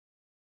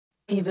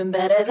Even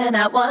better than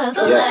I was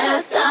the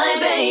last time,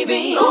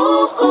 baby. Ooh,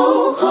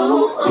 ooh,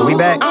 ooh, ooh. We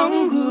back.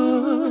 I'm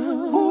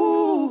good.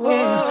 Ooh,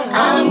 yeah.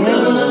 I'm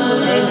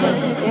good.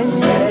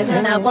 Better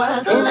than I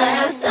was the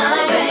last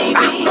time,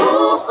 baby.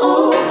 Ooh,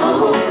 ooh,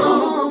 ooh,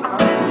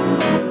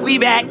 ooh. We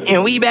back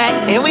and we back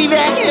and we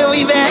back and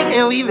we back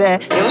and we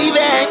back and we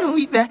back and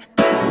we back.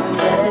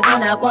 Better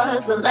than I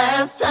was the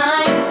last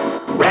time.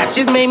 Raps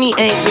just made me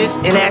anxious,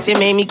 and acid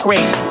made me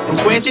crazy. Them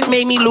squares just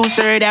made me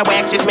looser, that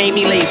wax just made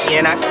me lazy.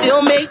 And I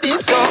still make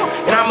this song,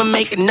 and I'ma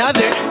make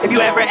another. If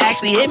you ever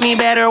actually hit me,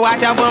 better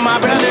watch out for my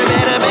brother.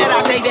 Better,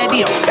 I'll take that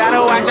deal.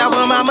 Gotta watch out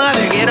for my mother.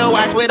 Get a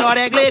watch with all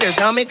that glitter.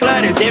 Stomach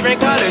clutters, different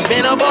colors.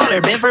 Been a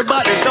baller, been for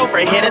butter.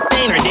 Sofa, hit a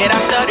stainer. Did I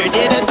stutter?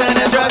 Did a ton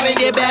of drugs and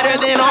did better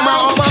than on my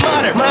alma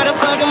mater.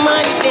 Motherfucking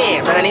money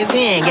dance, on his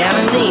hand,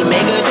 Galilee.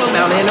 Make a joke,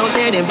 now let no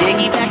tear, then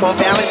Biggie back on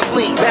balance,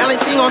 please.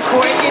 Balancing on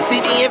sport,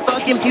 intensity and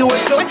fucking pure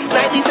joy.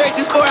 Nightly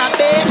searches for our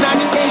bed, and I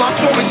just came off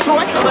tour with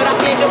short. But I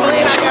can't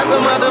complain, I got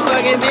some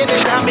motherfucking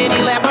business. How many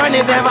lap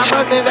partners have I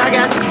fucked since I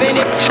got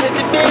suspended?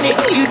 Mr. Bennett,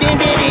 you did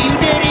it, you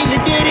did it, you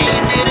did it,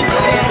 you did a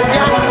good ass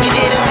job. You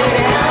did a good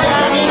ass job,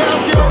 and I'm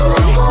good.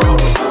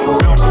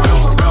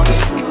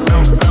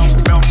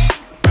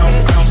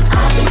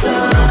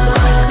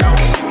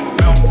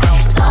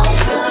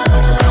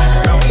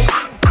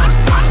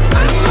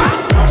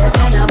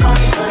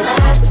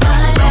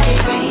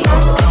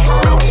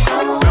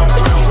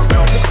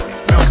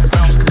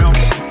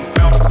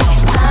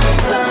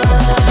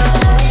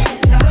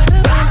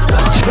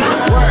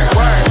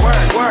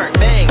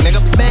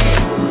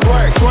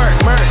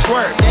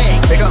 Work, dang,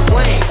 pick up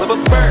plane, flip a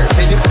bird,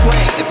 pigeon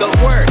plane, it's a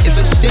word,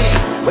 it's a shit.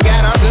 But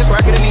God, I'm good,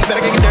 rockin' the knees,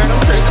 better get dirt, I'm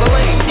cursing the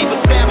lane. Keep a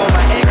tab on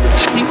my exes,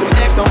 keep some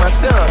X on my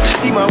tongue.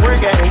 Keep my work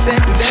out in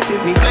Texas, that's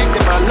just me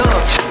flexing my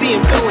lungs. See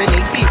them throwing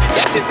they teeth,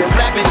 that's just them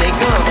flapping they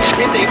gum.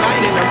 If they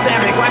biting, I'm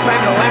snapping, quite by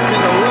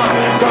collapsing the lung.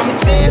 Call me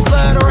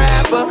Chancellor the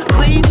rapper,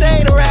 please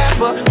say the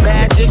rapper.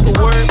 Magical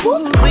word,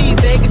 please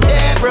take a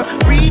dabra.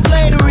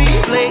 Replay the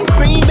replays,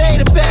 Green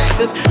Bay the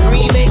Packers.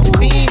 Remake the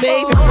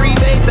teammates and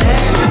freebase the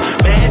hatches.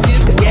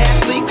 Matches, the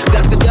gas leak,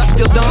 dust to dust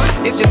till dawn.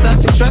 It's just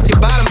us and trust your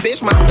bottom,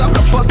 bitch. My stuff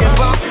a fucking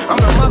bomb. I'm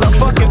the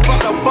motherfucking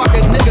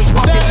fucking niggas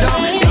fucking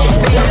dumb. It's your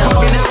thing, I'm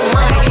fucking out of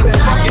mine, even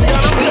fucking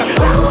done. I'm good.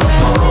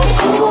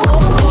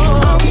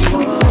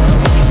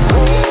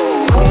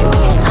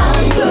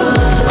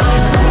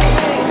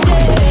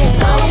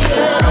 So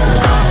good.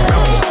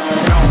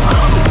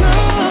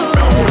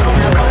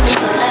 That was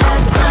the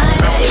last time,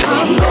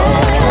 baby.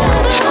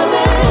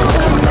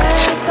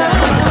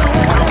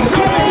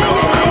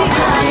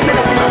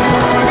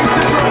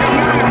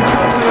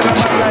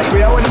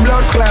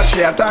 Clash,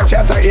 yeah, talk,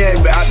 yeah,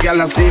 hot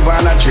girl and Steve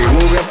on a tree,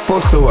 move your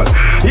pussy hole.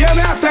 Yeah,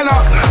 me I say no,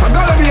 I'm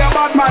gonna be a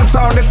bad man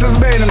sound, this is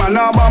Bailey man,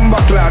 no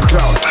bomber cloud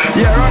cloud.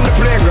 Yeah, run the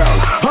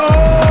playground.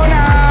 Oh, na,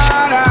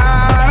 na,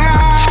 na,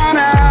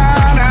 na,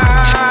 na,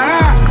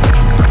 na.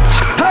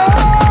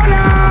 Oh,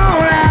 no,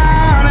 na,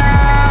 na,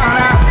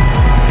 na.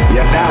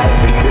 You die.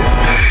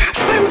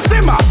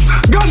 Simmer,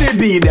 Gully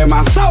be them a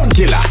sound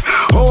killer.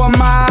 Oh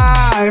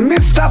my,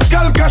 Mr.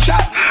 Skull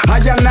Crusher. I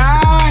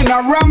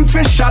a rum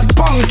fish shot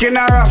punk in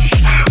a rush.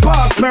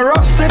 Pass me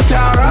rusty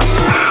Taurus.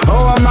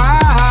 Oh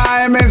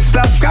my,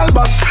 Mr.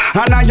 Skullbus.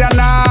 And I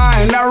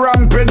a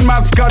rampant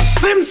mascot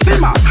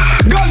Simmer.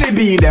 Gully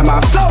be them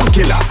a sound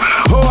killer.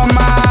 Oh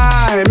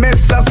my,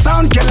 Mr.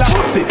 Sound Killer.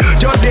 Pussy,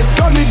 your this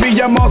Gully be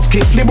you must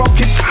kick the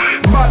bucket.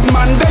 Bad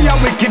man, they a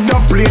wicked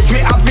up plate, we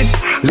have it.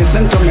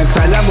 Listen to me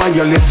silent while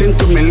you listen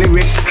to me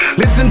lyrics.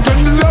 Listen to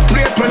the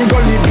plate when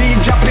Gully be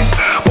drop it.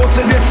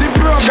 Pussy this the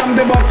program,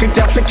 the bucket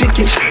you have to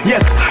kick it.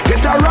 Yes,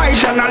 get a right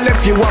and a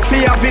left, you have to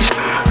have it.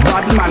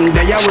 Bad man,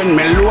 they a when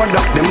me load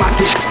up the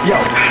matic. Yo,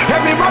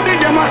 everybody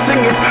them a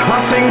sing it.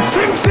 I sing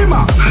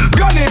Simmer.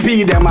 Gully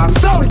be them a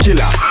sound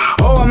killer.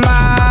 Oh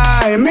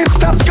my,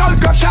 Mr. Skull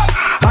Crusher.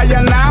 I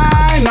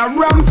a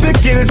rum fi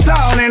kill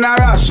sound in a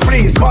rush.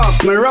 Please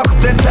pass me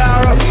rusty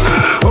Taurus.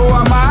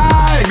 Oh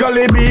my,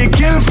 Gully be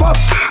kill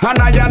fuss. And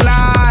I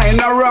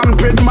a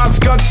rampant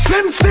mascot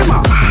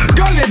Simmer.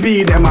 Gully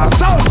be them a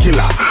sound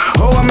killer.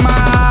 Oh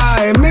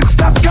my,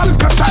 Mr. Skull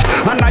Crusher.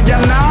 And I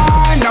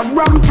a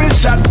rum fi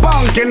shot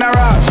punk in a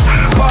rush.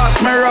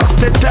 Pass me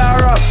rusty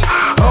Taurus.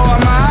 Oh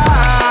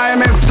my,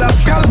 Mr.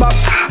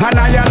 Skullbus. And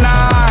I a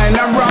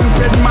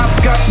rampant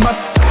mascot. But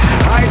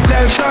I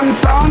tell some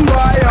sound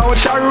boy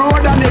out a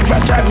road, and if I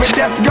try with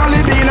this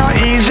Gully be no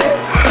easy.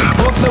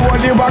 But so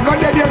when you walk out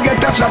there, you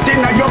get a shot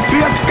in your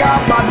face. Car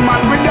bad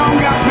man, we don't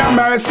got no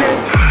mercy.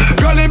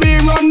 Gully be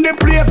run the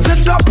place, the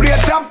top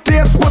plate of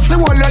taste. But so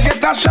when you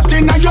get a shot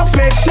in your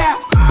face now.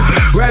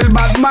 Well,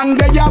 bad man,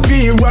 they a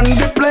be run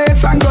the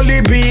place, and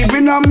Gully be we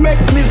no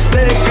make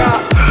mistake.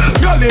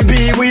 Gully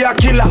be we a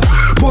killer.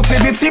 Pussy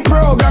this the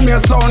program, your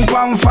sound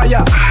on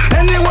fire.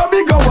 Anywhere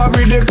we go,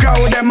 with the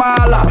crowd them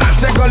all.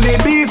 Say Gully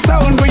be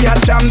sound, we a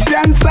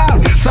champion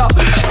sound. So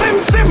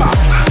Simmer,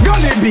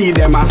 Gully be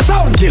them a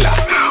sound killer.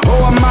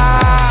 Oh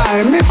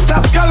my,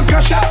 Mr. Skull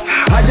Crusher.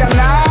 I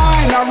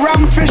a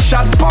rum fish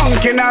shot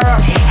punk in a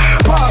rush.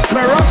 Pass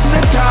me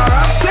rusty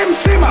Taurus.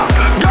 Simmer,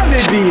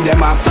 Gully be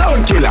them a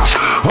sound killer.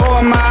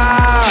 Oh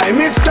my,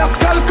 Mr.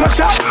 Skull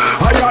Crusher.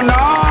 Oh you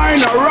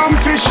know, no rum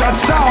fish shot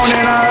sound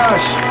in a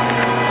rush.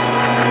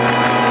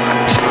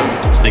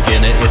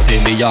 Sticking it, you see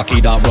me,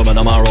 yaki that rum and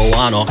a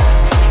marijuana.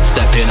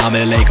 Step in a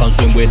me lake and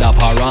swim with a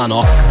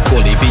piranha.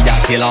 Gully be a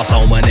killer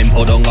sound when him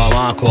put on a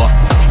marker.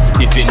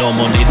 If you no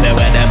money, say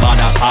where them bad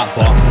attack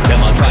for.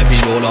 Them a try fi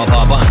roll up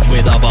a band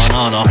with a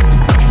banana.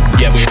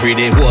 Yeah, we free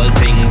the whole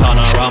thing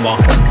panorama.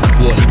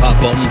 Holy pop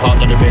button talk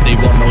to the ready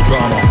want no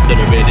drama. To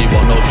the ready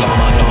want no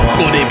drama.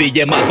 Gully be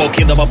your man, go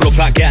kill them a block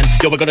again.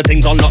 Yo, we got the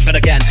things on lock it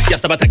again.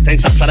 Yes, them a take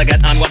things shots again.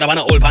 And what I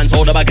want old pants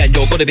hold them again.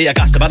 Yo, Gully be a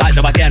gas to light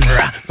them again.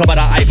 Cover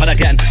that iPad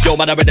again. Yo,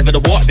 man, I'm ready for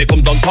the war. If it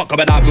comes on talk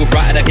about I feel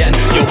frightened again.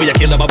 Yo, we a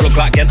kill them a block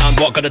again. And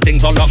what got the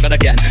things on lock it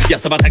again.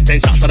 Yes, them a take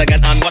things shots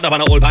again. And what I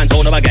want old pants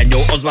hold them again.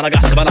 Yo, husband a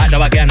gas to light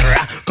them again.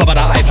 Cover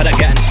that iPad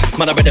again.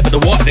 Man, I'm ready for the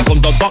war. If it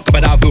comes on talk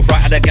about I feel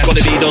frightened again.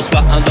 Gully be those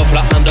flat and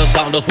the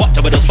sound. Those what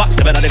to with those box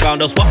to bed at the ground.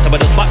 Those what to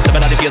with those box to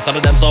bed at the face of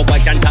them. So I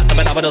can chat to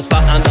bed with those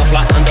flat and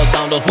the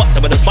sound. Those what to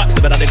with those box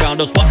to bed at the ground.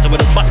 Those what to with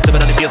those box to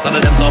bed at the face of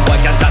them. So I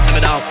can chat to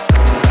bed out.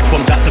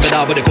 Come chat to me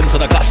now when it comes to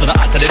the clash, to the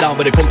act to the down.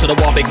 When it comes to the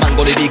war, big man,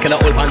 Gully be killer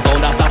old pants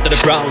sound, that's after the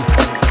crown.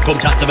 Come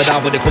chat to me now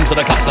when it comes to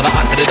the clash, to the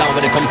act to the down.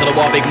 When it comes to the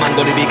war, big man,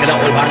 Gully be killer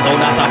old pants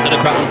sound, that's after the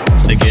crown.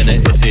 Sticking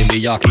it, you see me,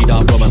 yaki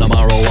that rum and a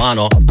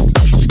marijuana.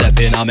 Step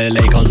in a me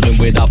lake and swim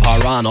with a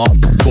piranha.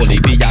 Gully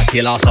be a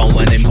killer sound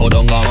when him put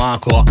on a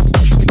marker.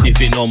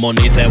 If you no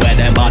money, say where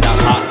them bad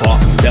attack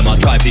for. Them a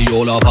try fi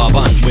roll up a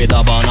band with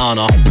a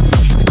banana.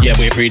 Yeah,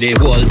 we free the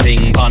whole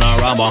thing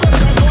panorama.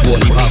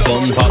 Holy pop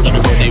gun talk to the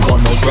ready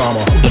want no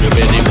drama. To the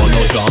ready want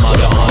no drama.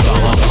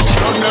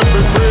 Done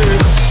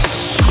everything.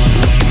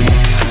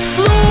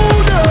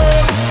 Slow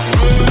down.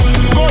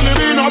 Gully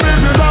be no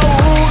business a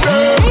who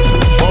them.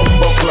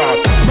 Bumbo clock,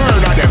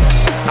 murder them.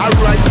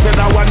 Alright, said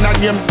I want a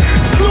name.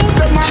 Slow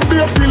them and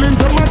their feelings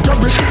them a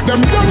trouble.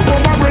 Them done go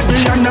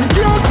already and them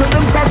can't say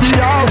them sorry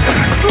out.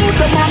 Slow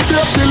them and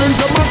their feelings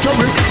them a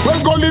trouble. Well,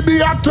 Gully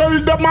be a tell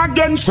them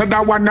again. Said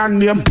I want a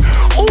name.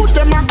 Who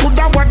them a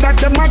coulda what that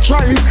them a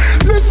try?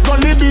 This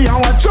Gully be a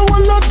watch you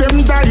all of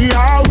them die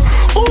out.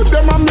 Who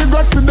them a me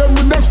go see them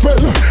with the spell?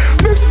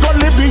 This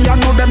Gully be a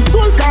know them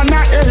soul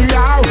gonna hell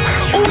out.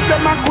 Who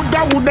them a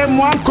coulda who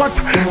them want cause?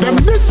 Them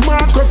this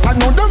Marcus I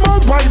know them all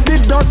by the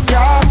dust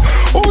yeah.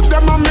 Who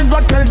them a me go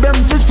tell them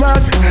to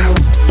spread?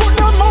 Put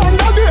them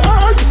under the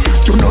earth.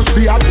 You know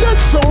see a dead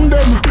sound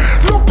them.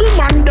 Look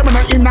man them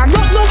in a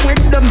not no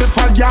with them. The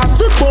fire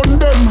to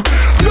burn them.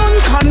 Don't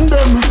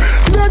condemn.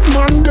 Dead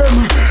man them.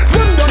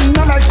 Them don't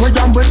know like we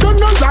am, we don't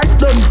know like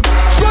them.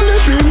 Gully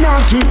be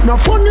not keep no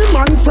funny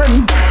man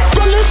friend.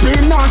 Gully be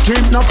not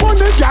keep no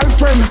funny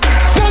girlfriend.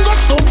 Don't go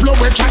stop blow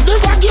we try to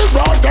raggy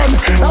about them.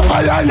 The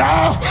fire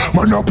yeah,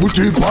 man I put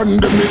it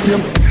on them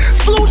nickname.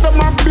 Slow them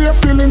up their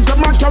feelings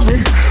them a carry.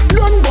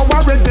 Don't go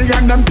already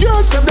and them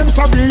can't say them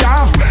sorry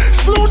yeah.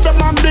 Slow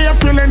them up their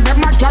feelings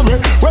them a carry.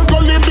 Well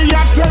Gully be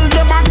a tell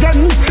them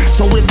again.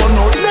 So we burn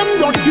out them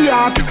dirty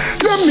heart,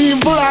 them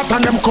evil heart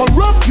and them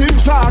corrupted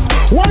thought.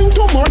 Wine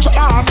too much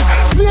ass.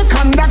 Snake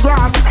on the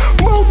grass,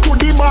 move to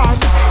the boss.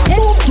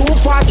 Move too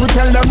fast, we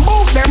tell them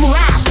move them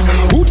rash.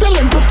 Who tell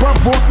them to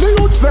provoke, the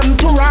youths them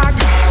to rock.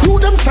 You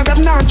them say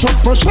them not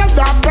just for shed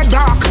off the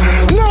dark.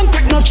 None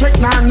take no trick,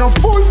 nah no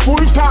full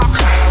talk.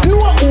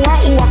 Know who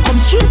come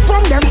straight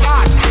from them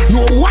heart.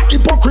 Know what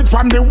hypocrite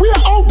from the way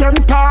how them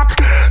talk.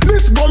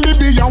 This Gully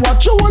be a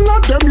watch you all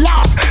of them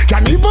lost.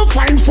 Can even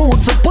find food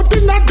for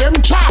putting at them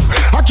chaff.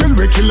 I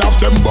we kill off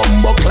them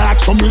bumbo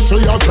clocks. So me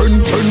say a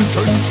 10.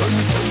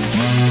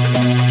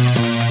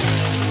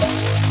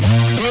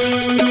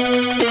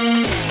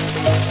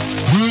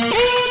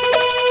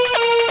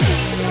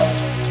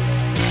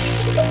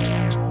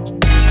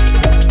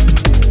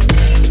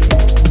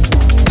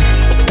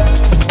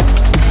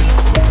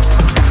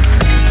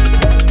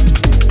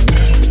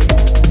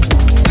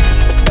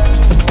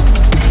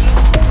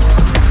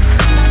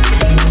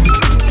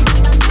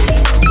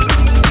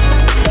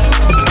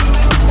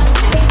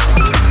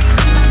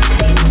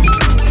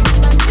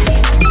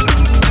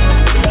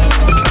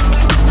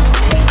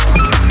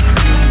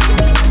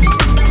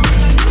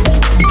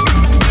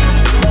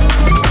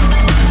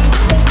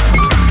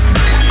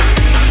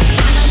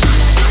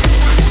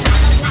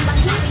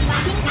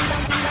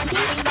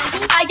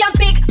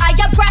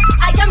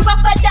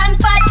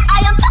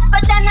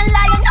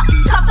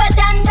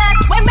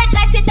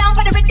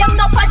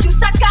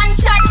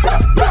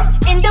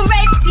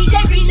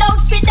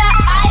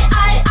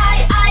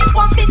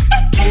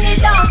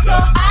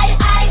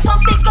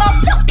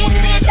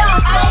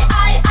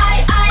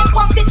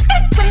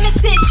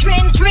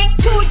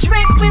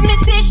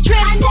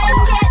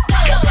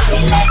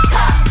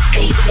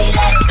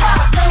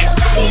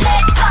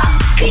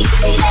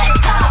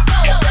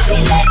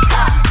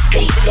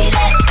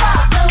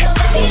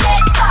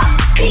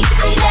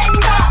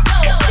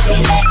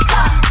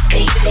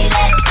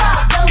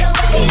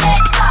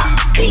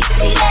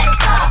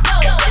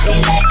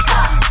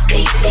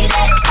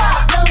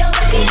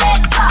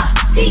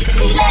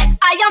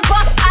 I am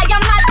rough, I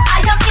am mad,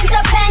 I am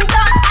independent.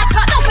 I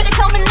can't nobody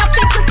tell me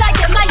nothing cause I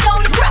get my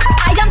own crap.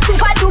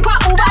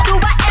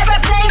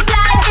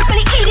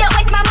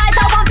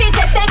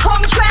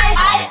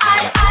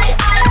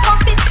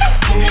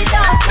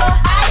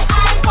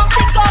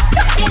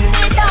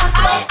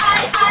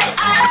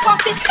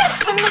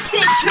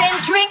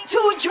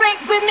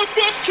 drink with me,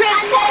 sis trip.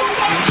 And then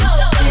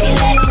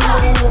selector,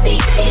 see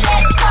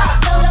selector,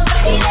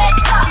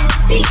 selector,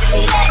 see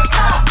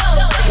selector,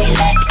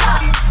 selector,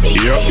 see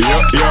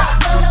selector,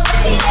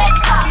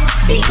 selector.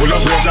 Pull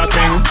up, raise that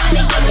thing.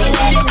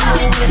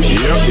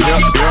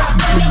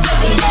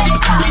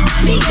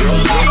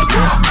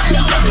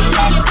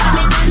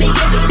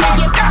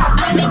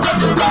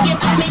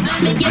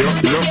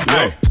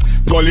 Hey.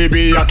 Gully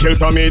be a kill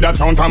for me, that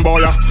sound from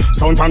boya.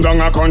 Sound from down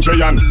a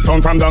country and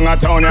sound from down a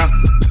town, yeah.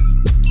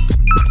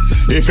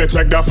 If you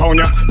check the phone,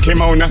 yeah,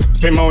 Kimona,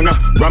 Simona,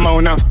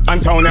 Ramona,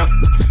 and Sonia.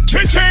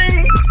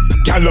 Ching-ching!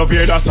 Can't love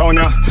hear the sound,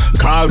 yeah.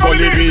 Call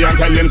Gully B and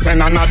tell him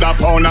send another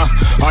pounder.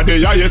 At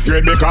the highest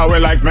grade because we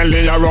like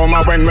smelling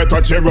aroma. When we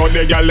touch the road,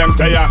 the girl them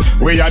say, yeah,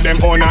 we are them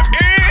owner.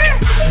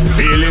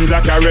 Feelings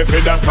I carry for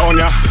the sound,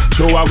 yeah.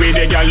 True we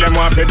the girl them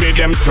want to be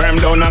them sperm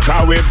down.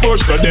 Cause we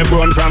push to the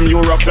bone from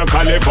Europe to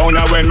California.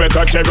 When we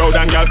touch the road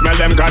and girls smell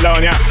them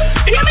cologne, yeah.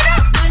 Hear me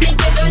now?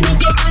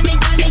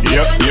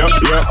 Yup.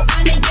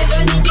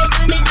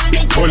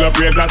 Pull up,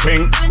 raise a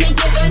swing.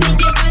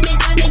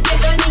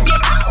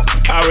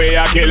 Away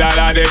a killer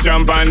that they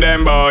jump on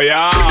them boy,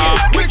 yeah.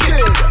 Wicked,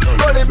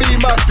 gonna be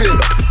massive.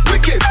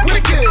 Wicked,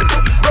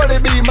 gonna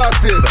be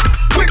massive.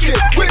 Wicked,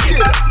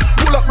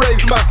 pull up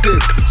raise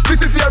massive. This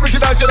is the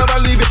original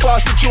gentleman, leave it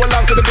past the chew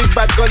along to the big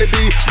bad gonna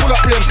be. Pull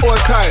up raise all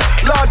time.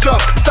 Large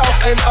up, South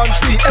End on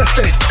Sea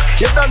Estate.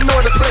 You don't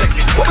know the place.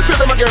 What we tell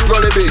them again,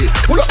 gonna be?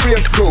 Pull up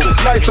raise crew.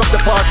 Lights up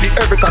the party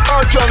every time.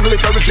 Our jungle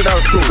is original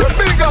crew. We're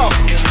big up.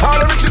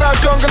 Our original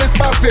jungle is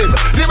massive.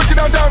 The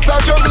original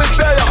dancehall jungle is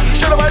there.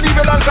 Gentleman, leave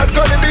it along that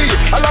gonna be.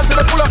 Along to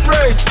the pull up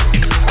raise.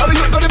 How are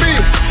you gonna be?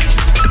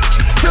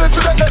 Select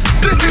to the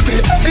this city,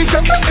 into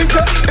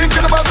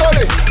the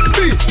Bagoli.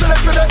 B,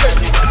 select to the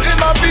in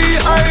my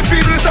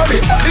VIP, this on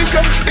me.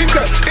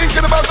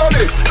 Into the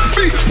Bagoli.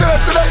 B,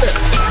 select to the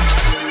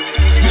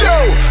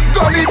yo,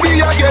 Gully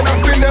B again, I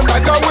spin them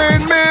like a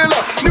windmill.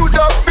 New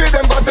dog feed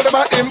them, got to them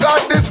and him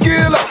got the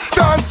skill.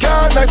 Dance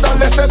can't nice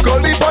and let the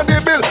Gully on the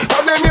bill.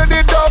 And them hear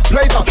the dog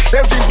play,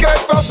 them things get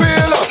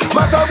fulfilled.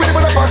 Master with him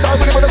with a master,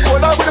 with him with a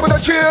cola, with him with a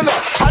chill.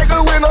 I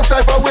go win a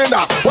sniper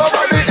winner, what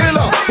about the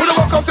iller? Who the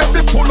fuck up test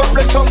it, pull up,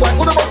 break some white,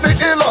 who the fuck the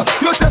iller?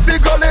 You test the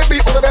Gully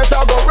B, who the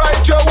better go right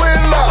your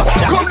winner.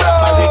 Come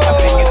down.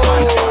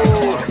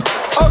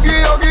 Oggy.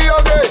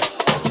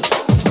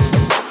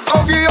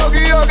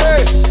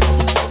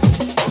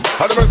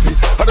 Have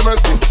the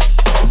mercy.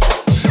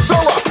 So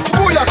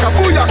booyaka,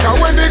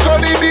 when the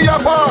Gully be a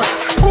pass.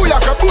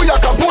 Booyaka,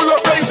 pull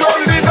up, raise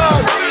on the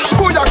dance.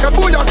 Booyaka,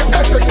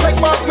 Essex, make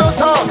Magna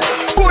talk.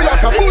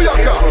 Booyaka.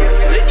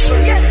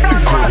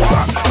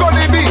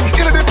 Gully be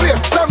in the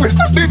place, language,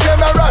 the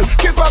general.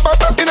 Kiss my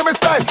back in the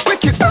style,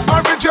 wicked,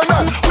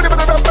 original. With the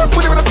rapper,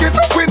 with the skit,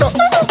 with the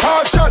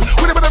partial.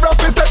 With the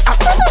rapper, set up.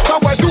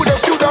 Now I do the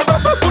few down,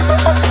 put the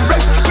up,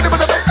 race. With the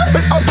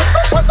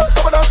up,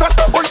 come on outside,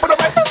 pull for the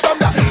mic, from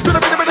that. To the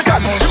rhythm of the cat,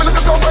 give me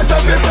the song, right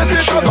down, be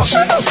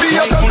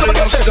a done, come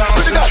again, to the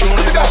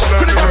dash,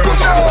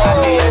 push now.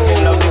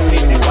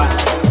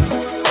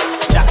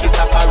 Jack it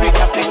up, Rick,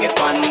 fling it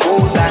one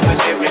more time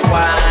with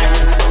everyone.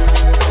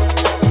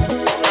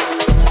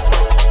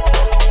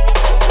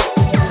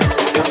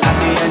 You're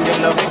happy and you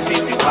love it,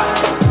 everyone.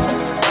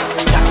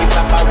 Jack it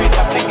up, Rick,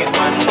 fling it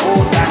one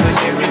more time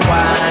with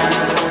everyone.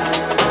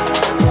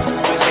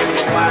 With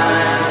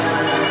everyone.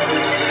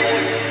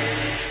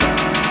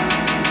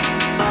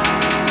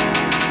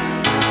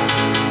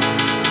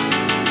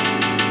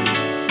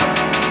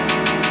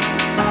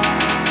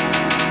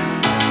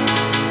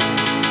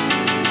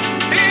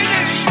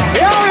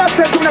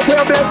 We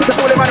are blessed to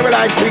pull him and we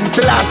like things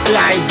last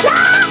life.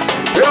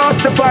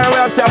 Rastafari, we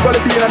are still going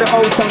to be in the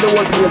house of the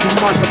world place. We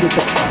mash up this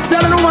up. See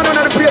the woman on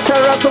the place and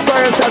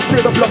Rastafari is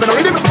straight up loving the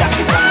rhythm.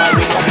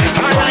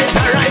 Alright,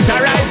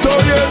 oh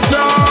yes,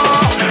 no.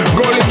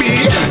 Gully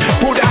B,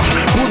 put a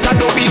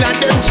dub in a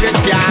them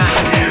chest, yeah.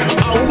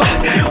 Oh,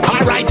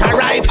 alright,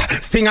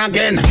 sing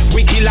again.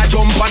 We kill a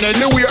jump on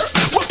anywhere.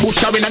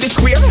 Push her in the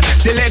square,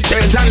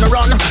 selectors on the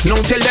run. Now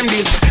tell them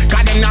this,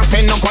 cause them not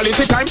spend no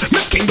quality time.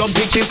 Making up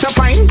bitches to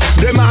find.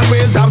 Them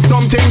always have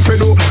something to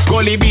do.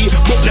 Gully B,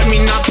 put them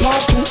in a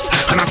part two,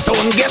 and a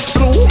sound gets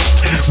through.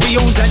 We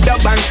use a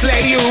dub and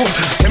slay you.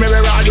 Tell me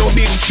where all your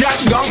big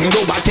shotgun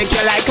go, but take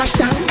you like a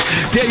stand.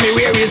 Tell me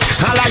where is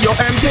all of your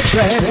empty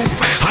tread.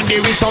 And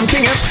there is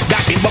something else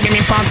that been bugging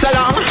me fast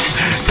along.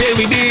 Tell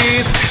me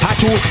this, I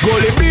choose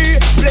Gully B,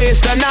 play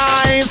so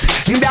nice.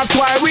 That's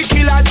why we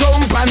kill a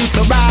jump and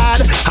so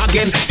bad.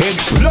 Again,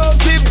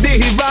 explosive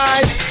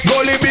device.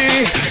 Gully B,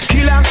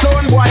 kill a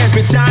sound boy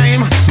every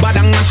time. But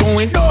I'm not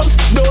showing those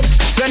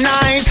so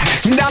nice.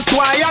 That's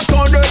why I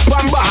saw the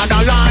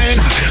borderline.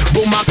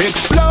 Boom up,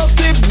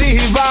 explosive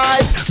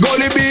device.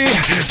 Gully B,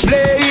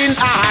 playing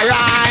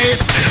alright.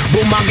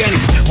 Boom again,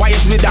 why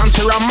is the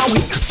dancer on my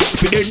week?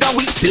 For the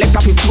week, select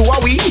up his who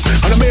are we?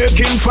 And I'm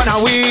making fun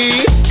of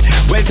we.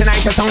 Well,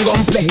 tonight a song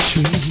gon' play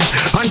true.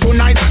 And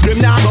tonight, them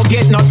now go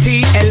get no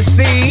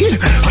TLC.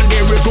 And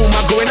there is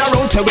rumors going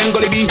around, say when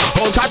Gully be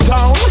out of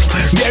town.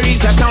 There is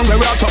a sound where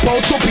we're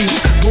supposed to be.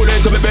 Too late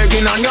to be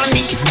begging on your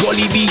knees.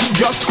 Gully be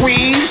just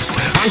squeeze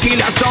and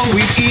kill a song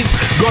with ease.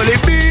 Gully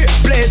be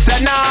place a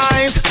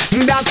nice.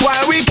 That's why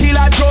we kill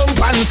a jump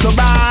and so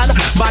bad.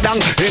 But an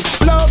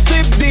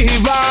explosive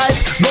device.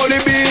 Gully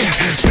be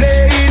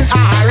playing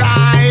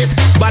alright.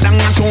 But I'm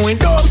not showing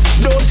those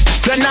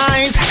so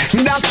nice.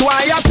 That's why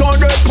I saw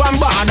the one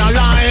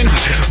borderline.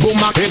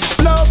 Boom,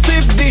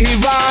 explosive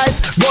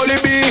device. Gully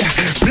be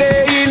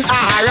playing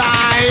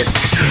alright.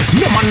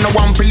 No man no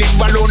one to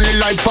live a lonely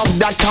life of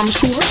that I'm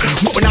sure.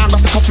 But we not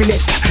got to coffee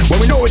less.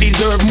 But we know we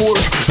deserve more.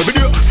 Every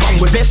day from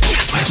with this,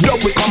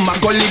 love we come and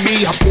Gully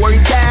be a pour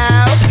it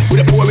out. We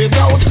pour it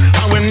out.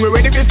 And when we're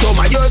ready to show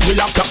my years, we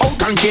lock the out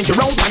and change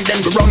around and then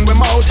we run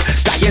them out.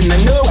 Dying to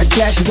know what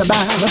clash is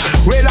about.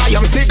 Well, I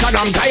am sick and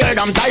I'm tired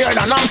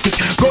and I'm sick.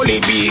 Gully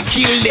be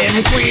kill them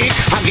quick.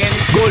 Again,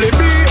 Gully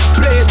be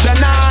place the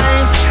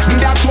nice.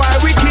 That's why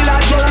we kill a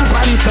jump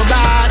and so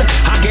bad.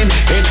 Again,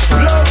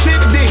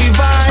 explosive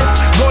device.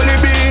 Gully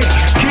be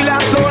kill a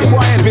soul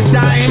boy every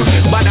time.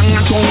 But I'm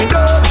not showing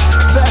those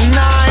so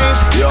nice.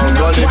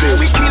 That's why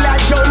we kill a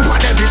jump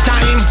and every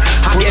time.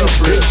 Again,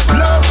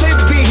 explosive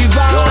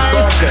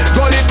device.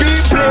 Gully be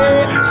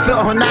play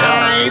so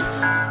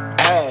nice.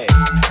 Hey,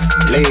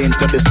 laying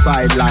to the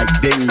side like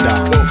ding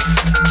dong.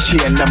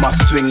 Chain them a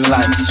swing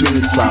like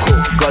swing song.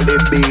 Gully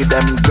be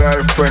them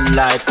girlfriend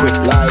like with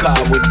car.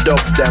 We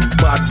dub them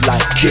bad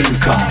like King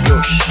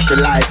Kong. She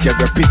like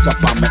every picture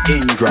on my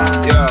Ingram.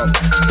 Yo,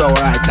 so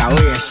right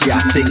away she a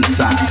sing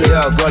song. So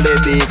yo, Gully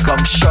be come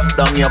shut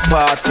down your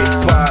party.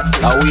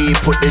 And we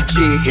put the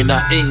G in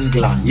a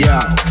England. Yo,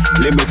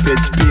 limited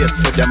space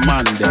for the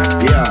man them.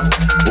 Yo,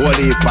 whole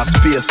heap of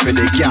space for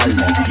the gal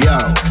them. Yo,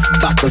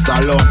 battles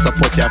alone so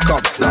put your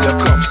cups down.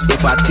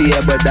 If a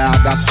table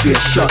dog a straight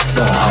shut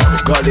down.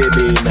 Gully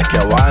be make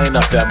you wind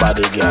up your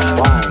body,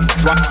 girl.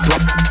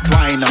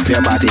 Wind up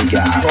your body,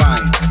 girl.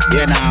 Wine.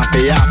 You know have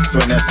to ask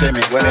when you see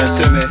me. When you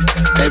see me,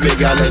 every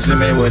girl you see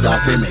me with a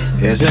for me.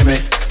 You see me?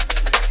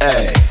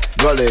 Hey,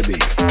 Gully be.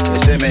 You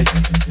see me?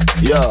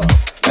 Yo,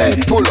 hey,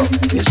 pull up.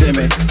 You see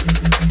me?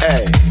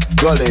 Hey,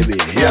 Gully be.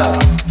 Yo,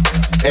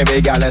 every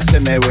girl you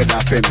see me with a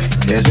for me.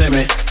 You see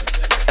me?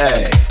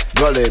 Hey,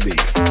 Gully be.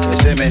 You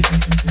see me?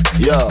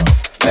 Yo,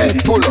 hey,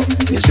 pull up.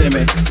 You see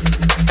me?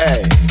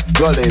 Hey,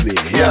 Gully be.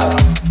 Yo.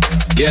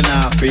 You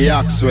know fi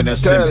ask when you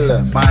see me.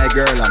 My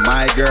girl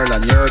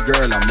and your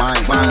girl and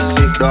mine. Man,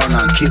 sit down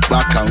and kick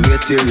back and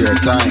wait till your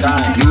time.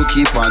 You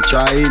keep on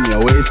trying,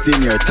 you're wasting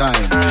your time.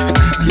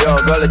 Yo,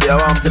 Gully be, I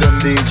want to them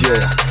DJ.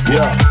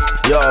 Yo,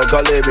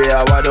 Gully be,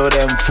 I want to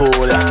them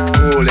fool ya.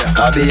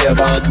 I be a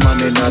bad man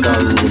in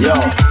another room. Yo,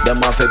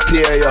 them have to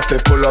pay you fi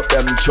pull up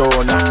them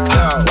throne.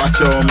 Watch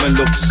how me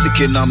look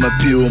sick in a me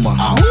Puma.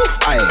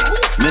 Aye,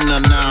 me no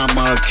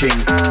normal king.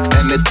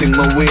 Anything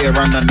me wear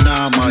on a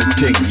normal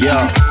thing. Yo,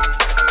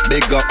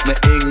 big up my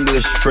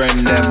English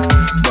friend them.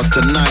 But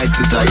tonight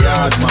is a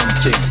yard man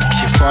thing.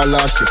 She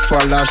follow,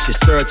 she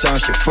search and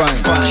she find.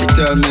 She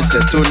tell me say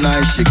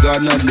tonight she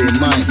gonna be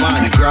mine.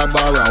 Me grab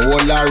her and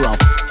hold her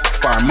and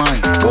her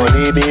mine.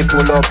 Gully be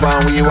pull up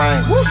and we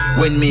wine.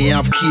 When me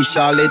have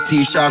Keisha,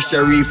 Letitia,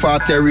 Sharifa,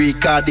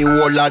 Terika, the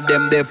whole of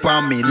them they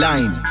on me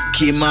line.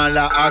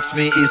 Kimala ask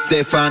me is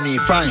Stephanie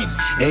fine.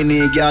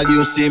 Any girl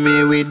you see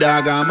me with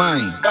dog of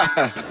mine.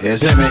 You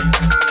see me?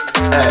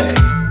 Hey,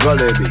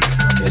 Gully be.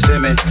 You see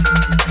me?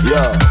 Yo,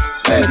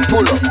 hey,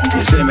 pull up.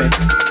 You see me?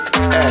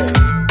 Hey,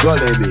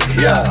 Gully be.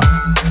 Yo,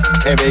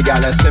 every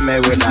girl you see me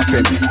with a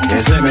for me.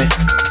 You see me?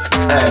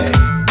 Hey,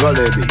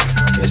 Gully be.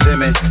 You see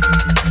me?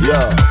 Yo,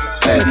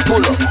 hey, pull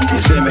up. You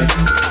see me?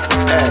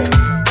 Hey,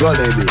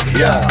 Gully be.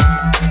 Yo,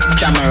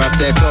 camera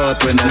take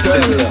out when you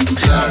see me.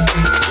 Yo.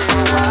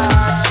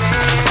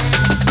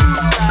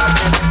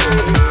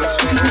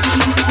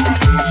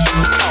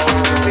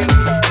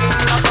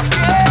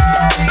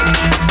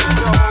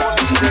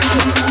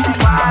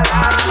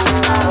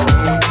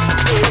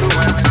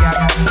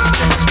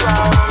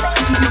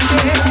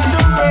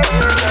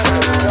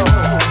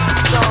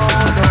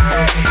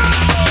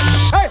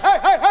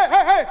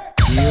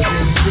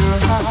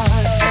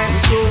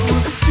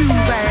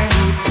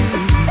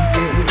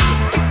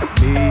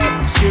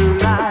 Makes your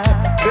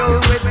life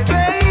filled with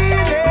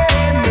pain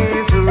and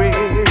misery.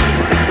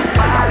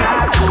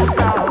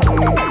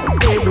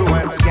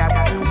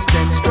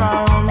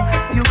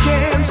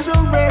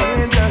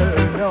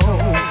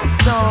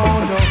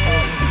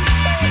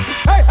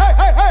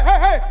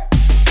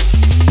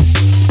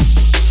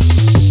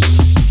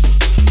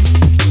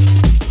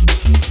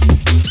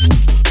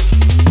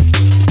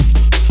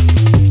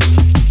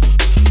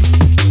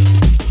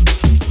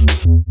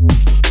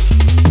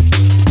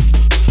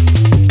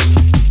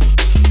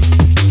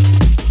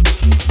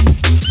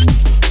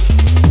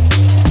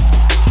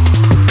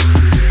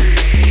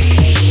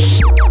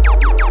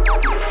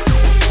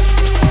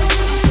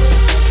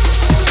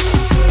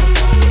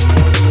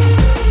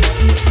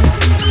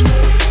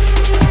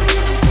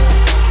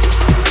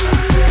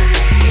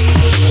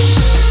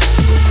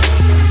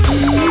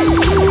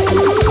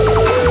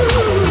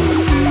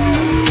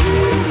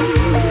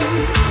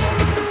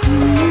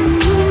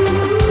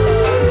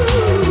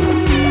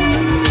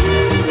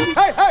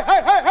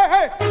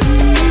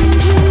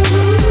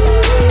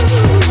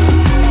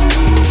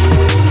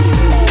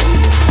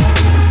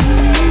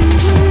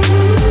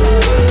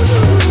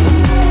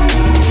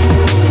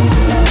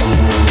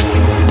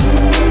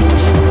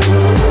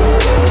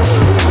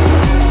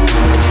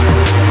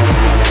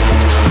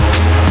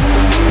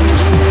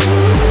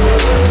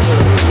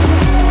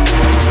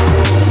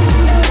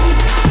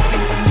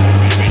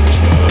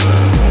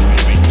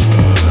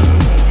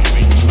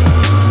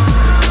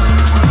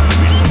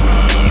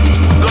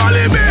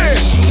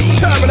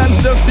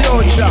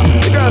 Rocha,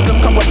 the girls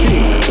them cup of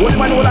tea. One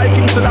man who like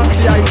him to that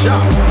CI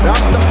job.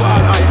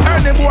 Rastafari,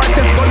 any boy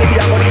test Gully be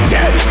a money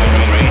dead.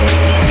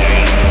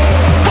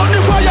 Bunny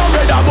fire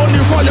red, bunny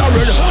fire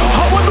red.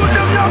 How we do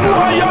them ya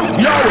boy ya?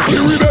 Yo, the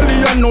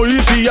rebellion no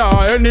easy ya.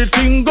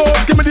 Anything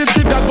goes, give me the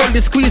trigger, gun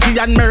the squeezy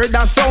and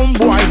murder some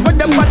boys. But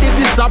them body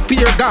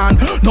disappear gone.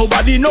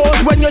 Nobody knows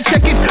when you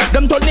check it.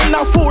 Them turn in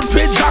a food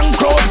fridge and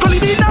cross. Gully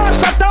be now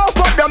shut off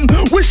for them.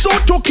 We shoot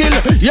to kill.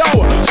 Yo,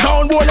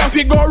 sound boy a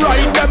figure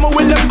right. Them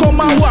will them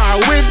come and war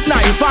with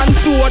knife and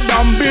sword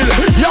and bill.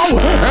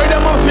 Yo, hey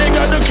them a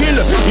figure the kill.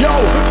 Yo,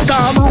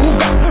 Storm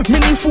Ruger,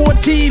 Mini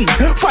 14,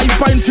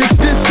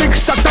 5.56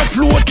 shot of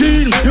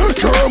floating.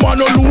 German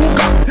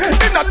Luger,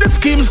 in the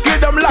schemes give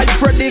them like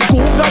Freddy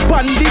Cougar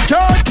on the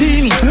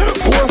 13.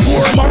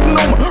 4-4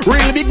 Magnum,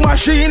 real big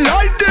machine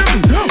like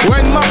them.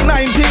 When Mag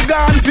 90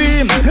 gone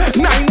fame,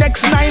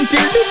 9x90,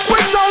 we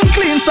sound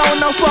clean,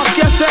 sound a fuck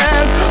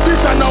yourself.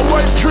 This a no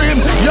wet dream.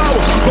 Yo,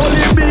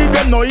 Gully be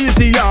them no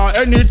easy, yeah.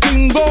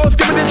 Anything goes,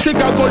 give me the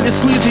trigger, Gully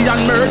squeezy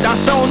and murder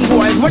sound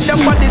boys. When them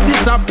body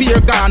disappear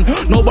gone,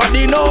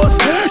 nobody knows.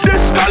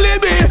 This Gully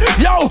be,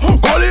 yo,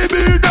 Gully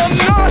be them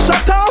no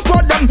shut off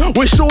for them.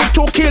 We shoot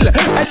to kill,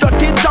 a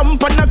dirty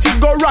jump and a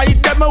figure right,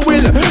 them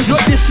will. Yo,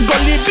 this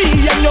Gully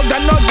be and you're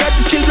gonna get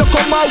killed. You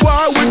come a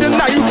war with the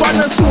knife and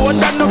a sword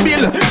and a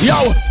bill.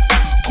 Yo,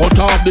 cut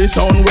off the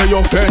sound where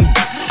you friend.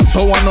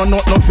 So I know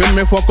not nothing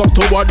me fuck up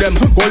toward them.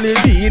 Gully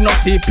B no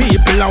see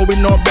people and we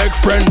no beg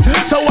friend.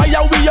 So why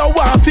are we a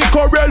waffy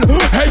corral?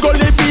 Hey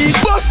Gully B,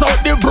 bust out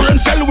the brain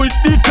cell with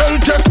the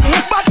Celtic.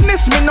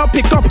 Badness me no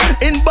pick up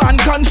in band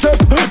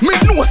concept. Me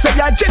know say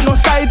a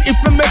genocide if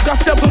me make a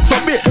step. So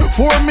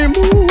before me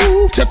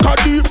move, take a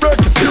deep breath.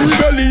 The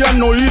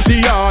rebellion no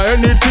easy, yeah.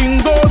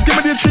 Anything goes. Give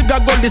me the trigger,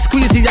 Gully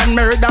squeezy and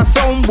murder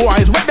some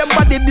boys. When them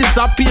body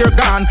disappear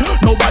gone,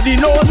 nobody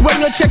knows when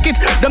you check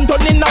it. Them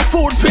turn in a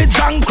food fridge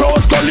and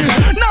cross Gully.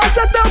 Now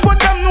shut up for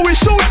them, we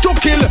shoot to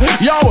kill.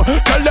 Yo,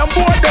 tell them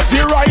boy that we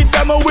ride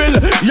them a will.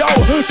 Yo,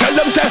 tell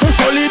them say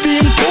Gully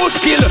beam to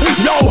skill.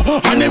 Yo,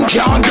 and him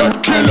can't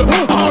get killed.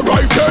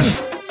 Alright then.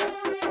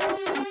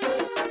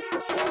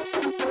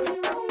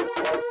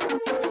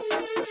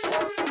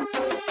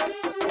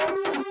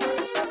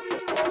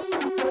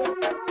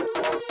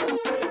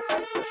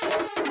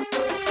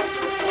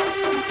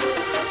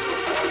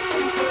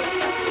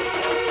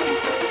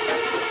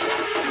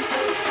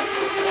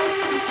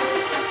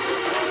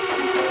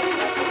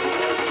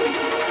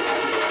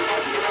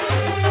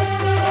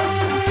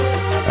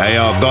 Hey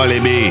yo,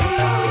 Gully B,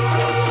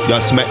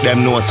 just make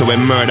them know so we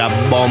murder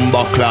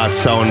bomber clot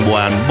sound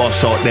boy and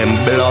bust out them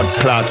blood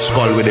clot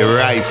skull with the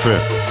rifle.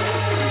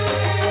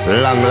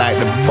 Long like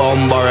the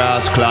bomber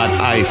ass clot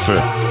rifle.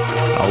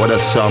 I would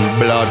have some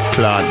blood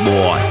clot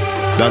boy.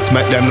 Just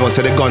make them know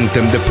so the guns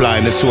them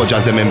deploy and the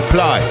soldiers them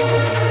employ.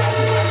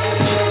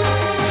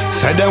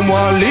 Say them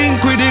want link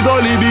with the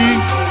Gully B.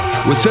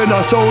 We send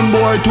a sound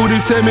boy to the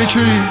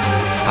cemetery.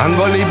 And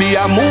Gully be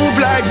a move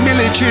like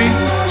military.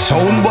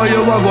 Sound boy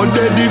you a go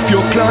dead if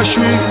you clash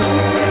with.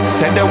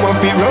 Said they want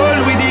fi roll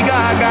with the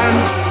gargan.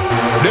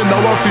 Them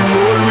now want fi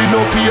roll with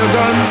no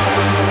pagan.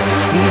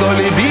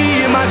 Gully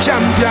be my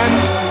champion.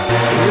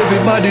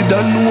 Everybody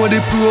done know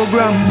the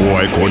program.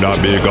 Boy coulda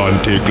big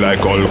and thick like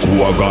Hulk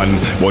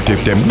Hogan, but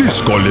if them this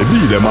Gully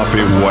be them a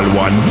fi roll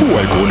one.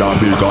 Boy coulda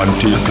big and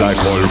thick like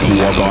Hulk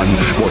Hogan,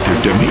 but if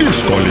them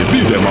this Gully be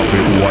them a fi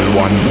roll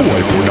one.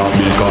 Boy coulda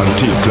big and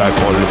thick like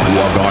Hulk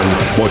Hogan,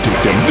 but if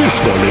them this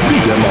Gully be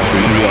them a fi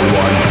roll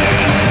one.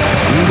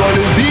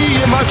 Gully be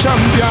my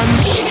champion.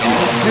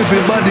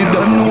 Everybody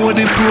done know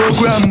the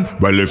program.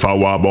 Well if I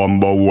wa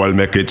bumbo wall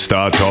make it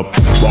start up.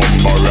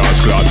 Bumbo ass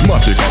clot,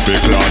 matic a fi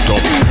clot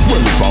up.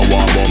 Well if I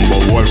wa bumbo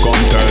wall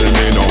come tell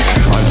me no.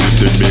 And sit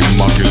the big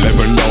Mac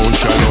 11 down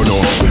shallow no.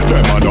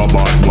 Them a the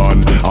bad man,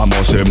 I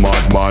must say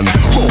madman.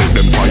 Bout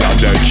them fire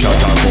dead shot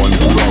a gun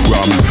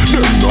program.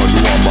 Them no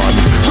know a man,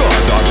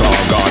 Gaza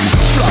targan.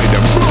 Fly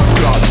them blood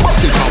clot,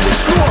 matic a with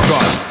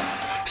slogan.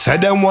 Say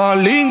them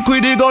want link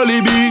with the Gully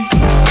B.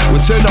 We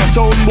send a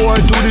sound boy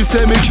to the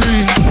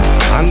cemetery.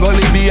 And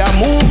Gully be a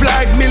move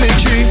like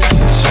military.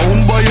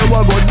 Sound boy you a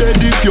go dead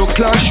if you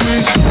clash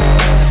with.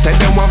 Say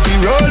them want fi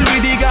roll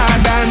with the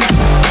garden.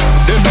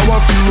 Them don't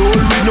want fi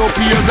roll with no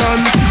pagan.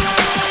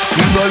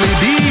 Gully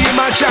be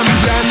my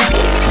champion.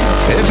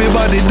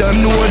 Everybody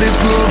done know the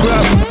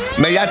program.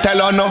 May I tell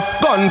her no,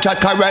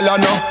 gunshot Carella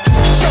no.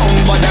 Sound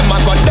boy them a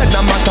go dead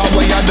no matter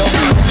where you do.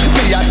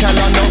 May I tell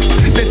her no,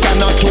 this a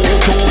not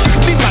two-two.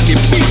 This a the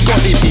big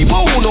Gully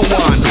people who no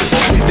want.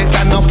 This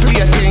a no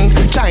play thing,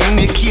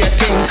 Chinese key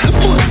thing.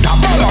 Put a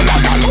ball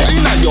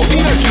inna your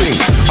ear string.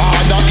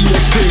 All that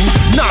ear string,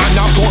 nah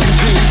gun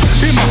thing.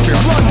 He must be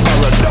run by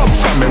a dog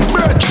from him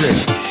brethren.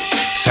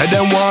 Say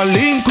them want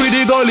link with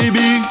the Gully B.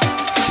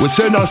 We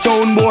send a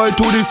sound boy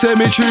to the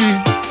cemetery.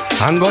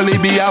 And Gully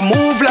be a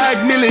move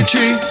like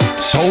military.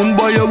 Sound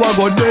boy you a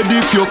go dead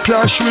if you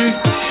clash with.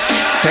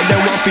 Say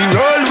them want fi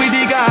roll with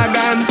the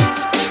gargan.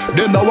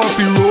 Them don't want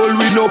fi roll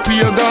with no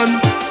pagan.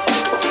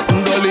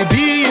 Gully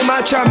be my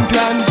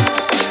champion.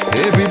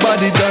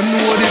 Everybody done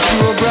know the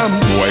program.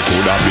 Boy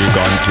coulda big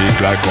and thick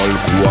like Hulk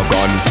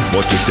Hogan,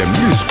 but if them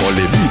miss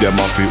Gully, be them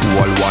a fi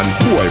all one.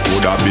 Boy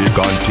coulda big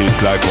and thick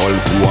like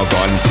Hulk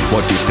Hogan,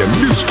 but if them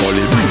miss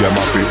Gully, be them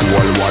a fi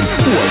all one.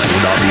 Boy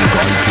coulda big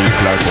and thick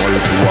like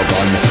Hulk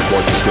Hogan,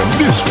 but if them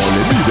miss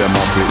Gully, be them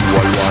a fi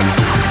all one.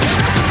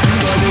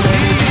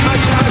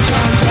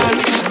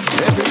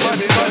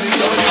 Everybody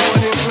know the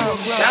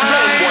program.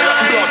 Same boy a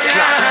blood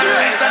clot.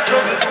 It's a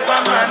trouble to a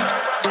man.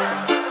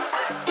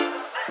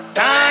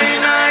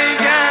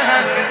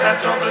 It's a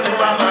trouble to a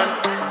man.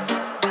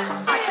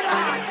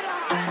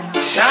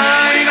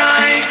 Shine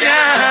eye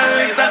girl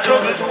is a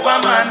trouble to a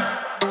man.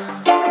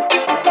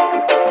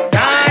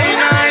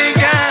 Shine eye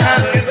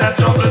girl is a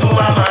trouble to a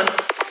man.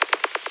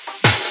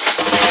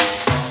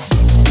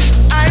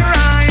 I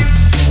rise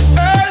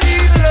early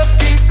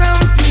looking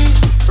something.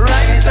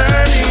 Rise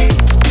early.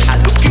 I'm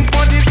looking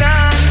for the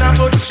dance,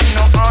 but she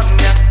no on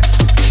ya.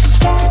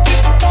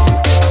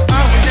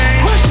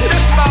 Push to the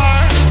bar.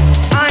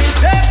 I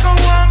take a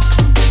walk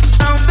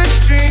down the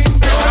street.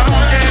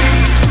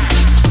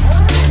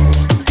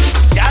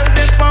 Y'all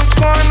live from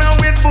corner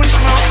with bush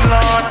mouth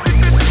Lord.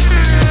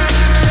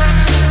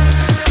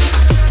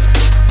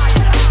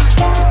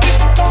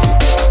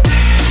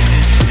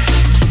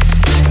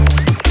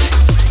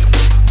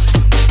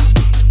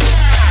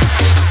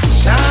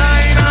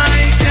 Shine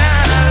eye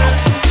girl.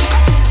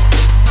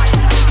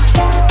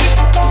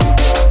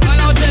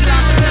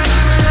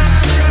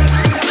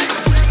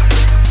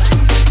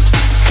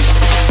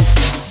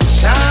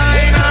 Shine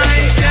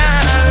eye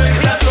girl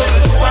is a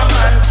trouble to a man. Shine eye girl is a trouble to a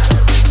man.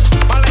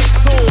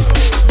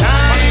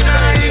 Shine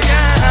eye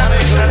girl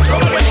is a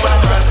trouble to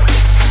a man.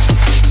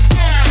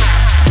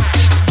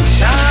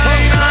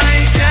 Shine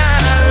eye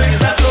girl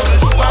is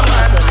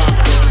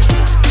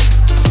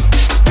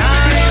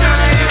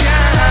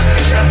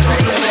a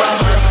trouble to a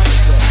man.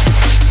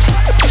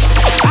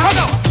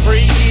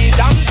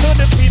 Freedom to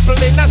the people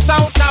in the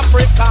South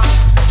Africa.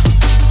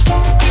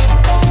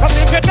 Cause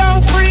if you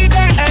don't free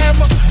them,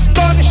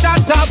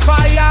 gunshot or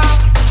fire.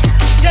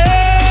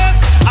 Yeah,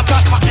 I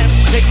got my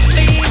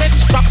M16, it's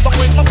strapped on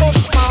with my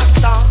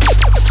bushmaster.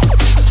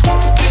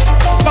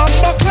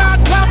 Bumbo clad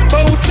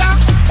Bambucha,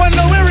 when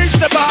we reach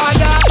the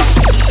border.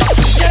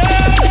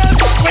 Yeah,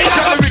 we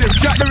have a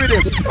Get the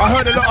rhythm. I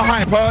heard a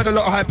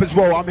lot of hype as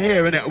well. I'm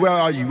here, innit? Where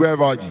are you?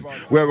 Where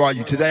are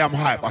you? Today I'm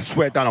hype. I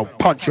swear down, I'll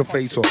punch your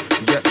face off.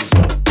 You get me?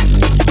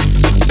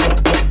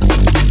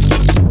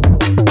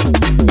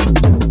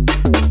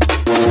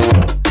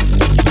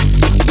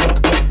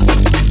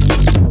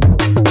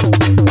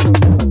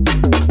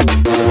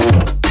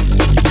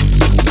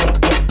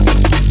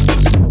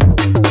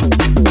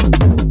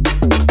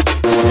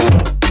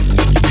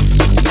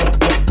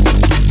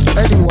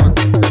 Anyone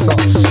can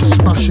start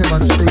smashing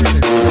and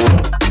stealing.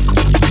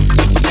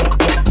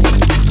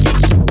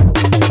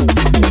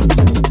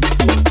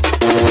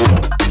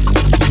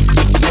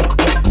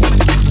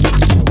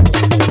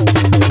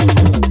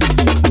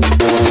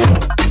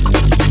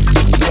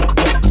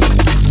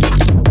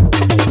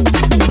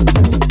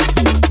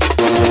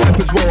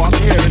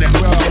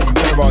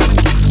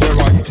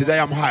 Today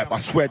I'm hype. I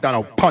swear down,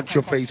 I'll punch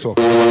your face off.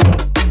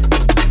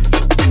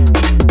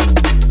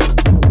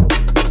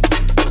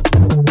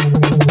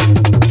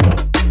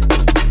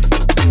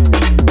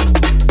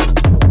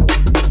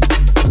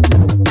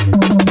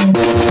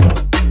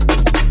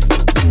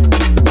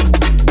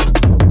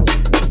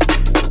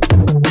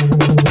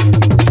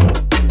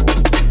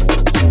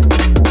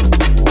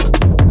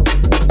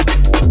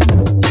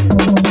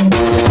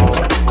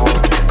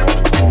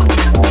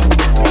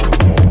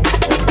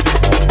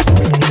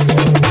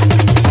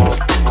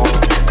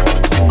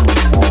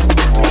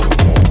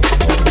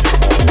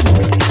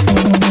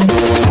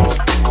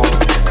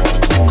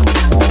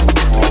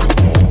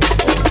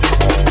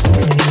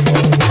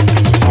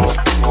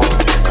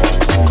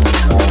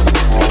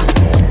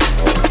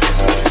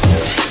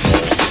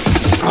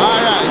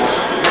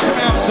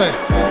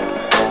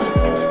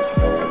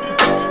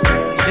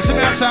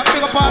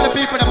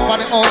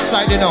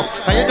 outside, you know.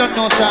 And you don't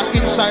know, sir,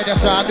 inside,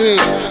 that's how I do it.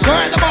 So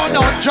right about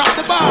now, drop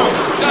the bar.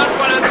 Shot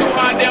 1 and 2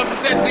 are there to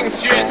set things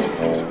straight.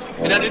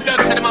 You know, the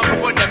dogs say them have to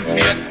put them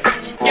feet.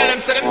 Yeah, them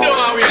say them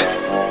don't wait.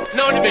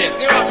 No debate,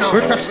 you up now.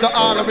 Request the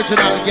all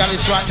original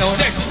galleys right now.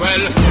 Check,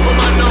 well,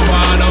 woman no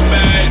wanna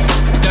obey.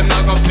 Them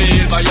not gonna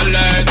feel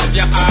violent if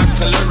you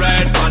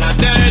accelerate. On a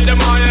day, them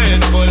more you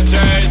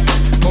infiltrate.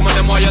 Woman,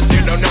 them more you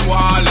tear down them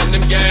wall and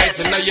them gates.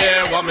 In a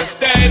year, what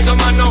mistakes,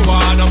 woman no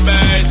wanna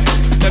obey.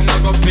 Them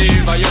not gonna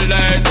feel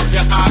violent if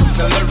you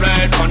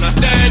accelerate. On a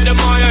day, them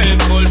more you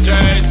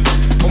infiltrate.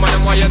 Woman,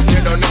 them more you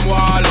tear down them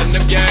wall and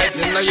them gates.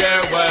 In a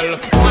year, well,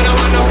 woman, I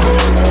wanna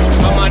food.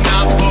 Woman,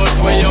 not put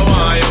where you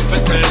want. You fi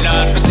tell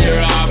that fi tear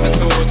off the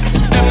suit.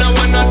 Them not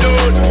wanna do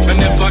it. When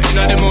they fucking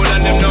on the mood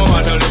and them know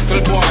what a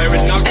little boy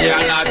with no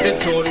girl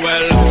attitude.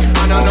 Well, I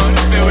don't know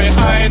if we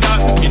either.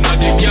 You know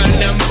the girl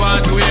them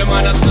want to him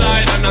and a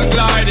slide and a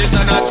glide. It's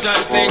a natural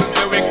thing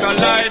for we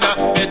collide.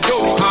 They do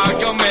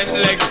argument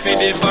like for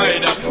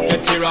divider.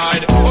 Get your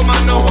ride. Woman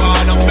no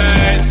wanna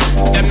bed.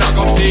 Them not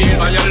gonna feel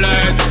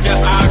violent. You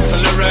act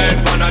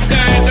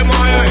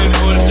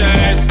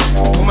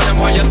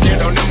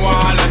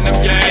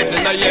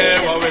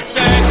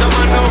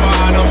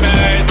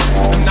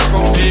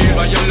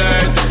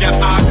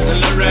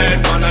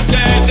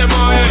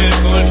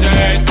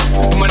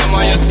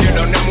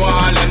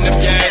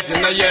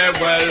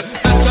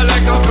so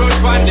like a fruit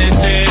on the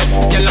tree.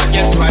 Girl, I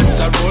get twice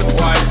a road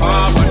wife,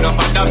 but no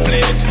other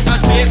play. Now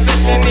she's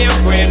fishing near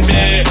Queen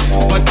Bee,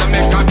 but to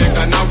make a big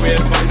and a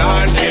wait for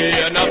Nanny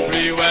and a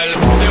free well.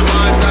 She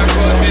wants a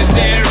good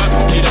zero,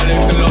 need a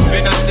little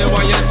loving and she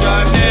want you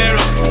drive near.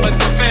 But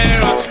the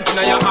fear,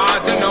 now your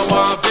heart you know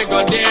one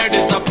figure there,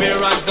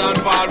 disappearance and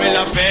fall will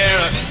appear.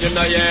 You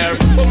know yeah,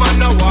 woman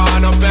no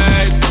wanna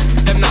beg.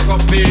 Them not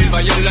gonna feel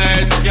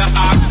violate if you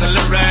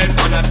accelerate.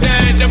 On a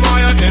day, the more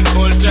you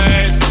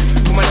infiltrate.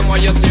 Woman, the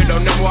more you see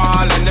down them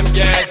wall and them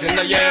gates. In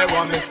the year,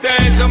 one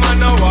mistake, the man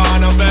no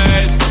wanna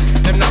bait.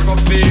 Them not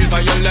gonna feel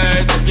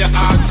violate if you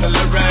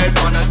accelerate.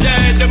 On a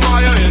day, the more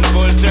you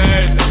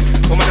infiltrate.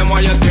 Woman, the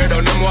more you see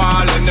down them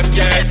wall and them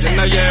gates. In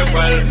the year,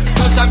 well,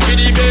 cause I'm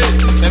pretty big.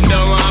 Them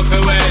don't want to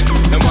wait.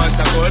 Them want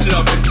a good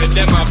love if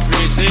them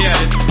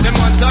appreciate. Them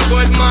want a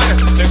good man,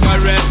 they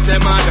correct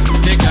them man.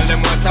 They tell them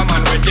want a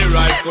man with the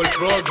rifle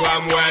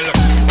program well.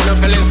 When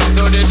I listen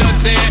to the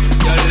dirty,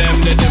 tell them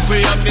that if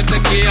we up it's a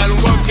key and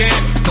work it.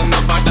 Some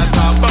of that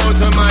talk about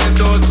to mind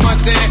those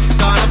smutty.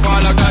 Turn up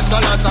all I got a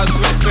lot of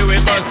sweat for we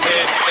bust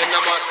it. Then I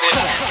must it.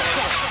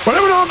 But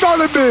them don't call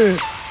it big.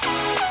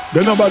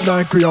 They know about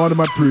 9 Korea on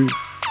my pre.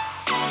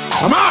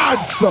 I'm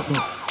hard something.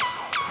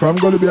 From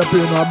Gully be a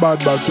pain or a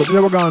bad something. You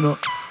ever gonna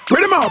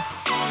read them up.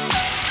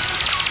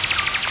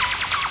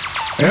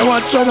 Hey,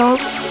 watch you now.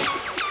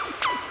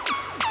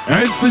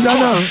 Hey, see you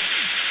now.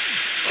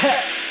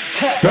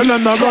 Tell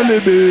them not Gully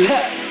be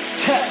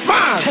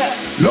man,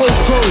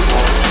 loco.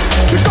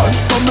 The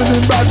guns coming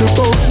in by the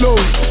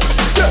boatload.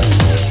 Yeah,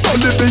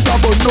 Gully be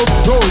about no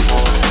road.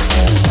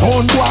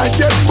 Sound boy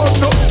get but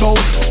no now.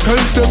 Tell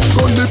them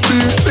Gully be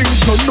things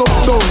to no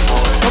now.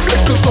 Some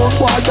little sound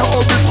boy you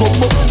hurry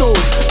come up now.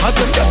 As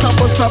them get a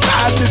bus of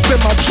badness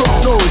them a truck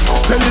now.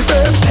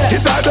 Celebrate,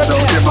 it's either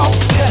don't give up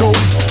no.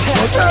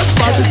 No self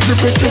by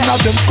distributing at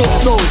them cup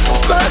now.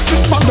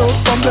 Searching for no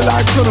from the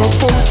likes of the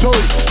photo.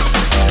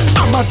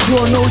 I'm a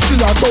true now, she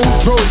a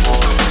GoPro.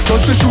 So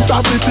she shoot a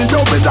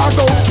video with a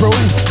GoPro.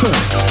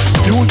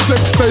 New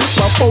sex tape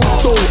for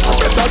photo. I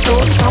bet that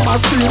those I'm a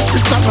steam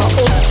pitch and a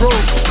outro.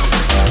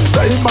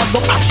 Say man go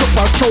mash up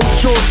a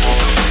chocho.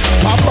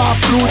 Papa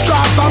blue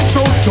dress and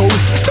toto.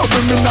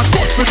 Double me in a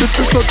custody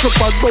to touch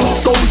up a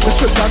go-go. You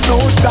should have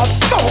known that's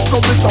no-go,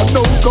 it's a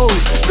no-go.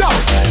 Yo,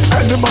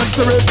 any man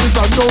say rape is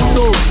a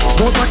no-no.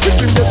 Don't a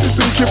kick him, get it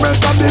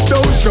incrementally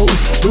dojo.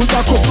 Lose a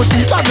couple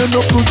teeth and then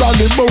up lose all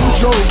the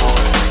mojo.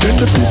 Then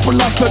the people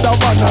I said I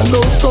want a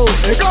loco.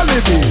 Hey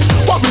Gully be,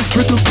 what we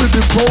do for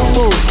the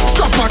promo?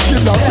 Drop a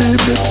killer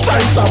remix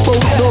right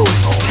about now.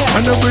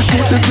 And then we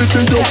shoot the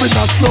video in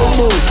a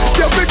slow-mo.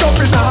 Yeah, we got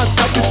in a hand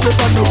that the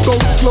seven no go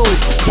slow.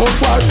 So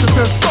why to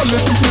test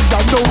Gully is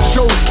a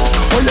no-show.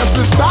 Oh yes,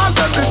 we start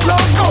and it's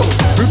loco.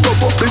 We go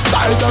up the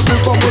side and we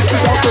come and sit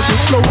down to the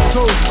flow.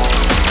 So,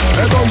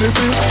 hey Gully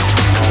be,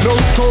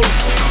 loco.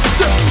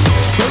 Yeah,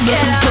 Gully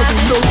be so we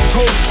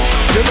loco.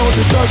 You know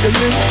the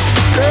juggling,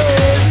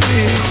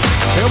 crazy.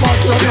 Hey,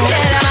 watch out now.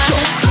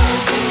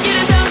 You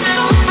just don't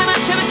know how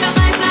much of myself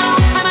I know.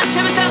 How much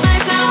of myself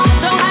I know.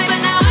 Don't hide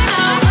but now I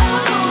know.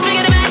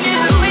 Thinking about you,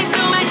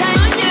 wasting my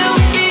time on you.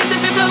 You used to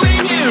feel so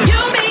brand new.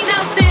 You mean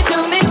nothing to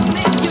me.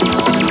 You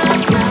are my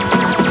friend.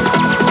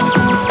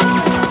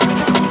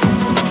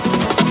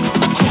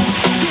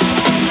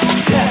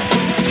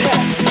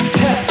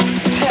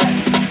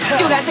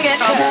 You got to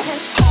get over.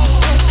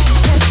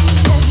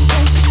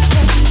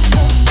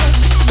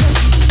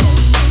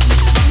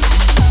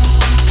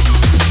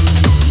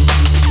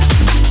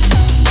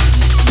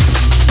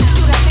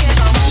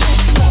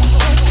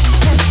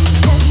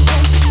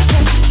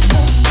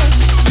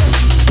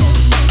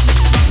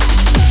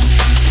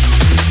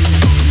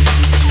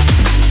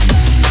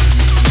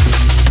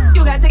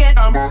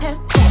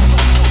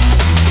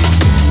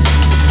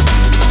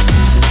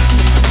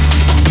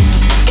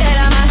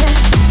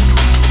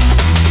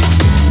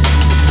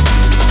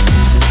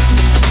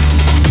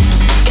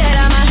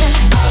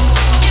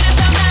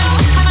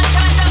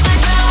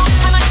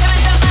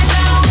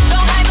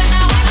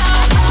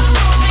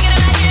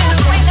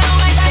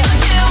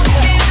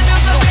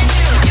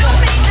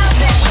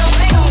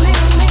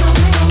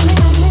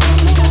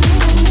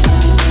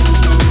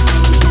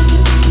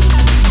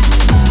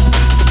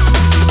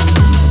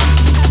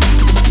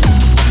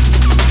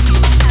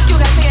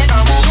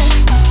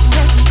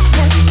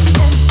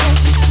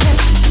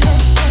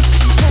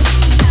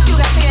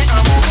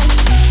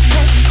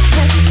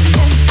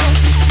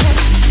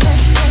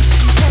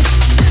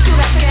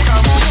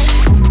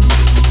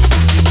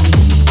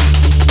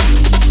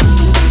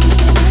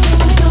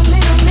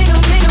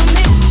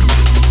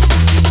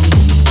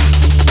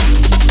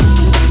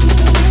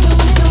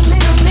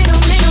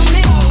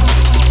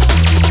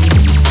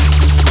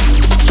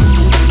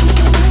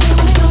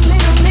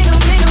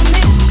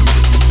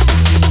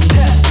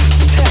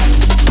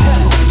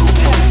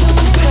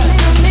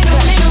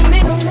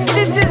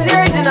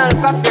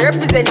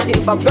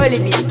 Representing for Gully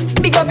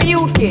Beat. Big up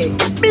UK.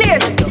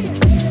 Blaze it up.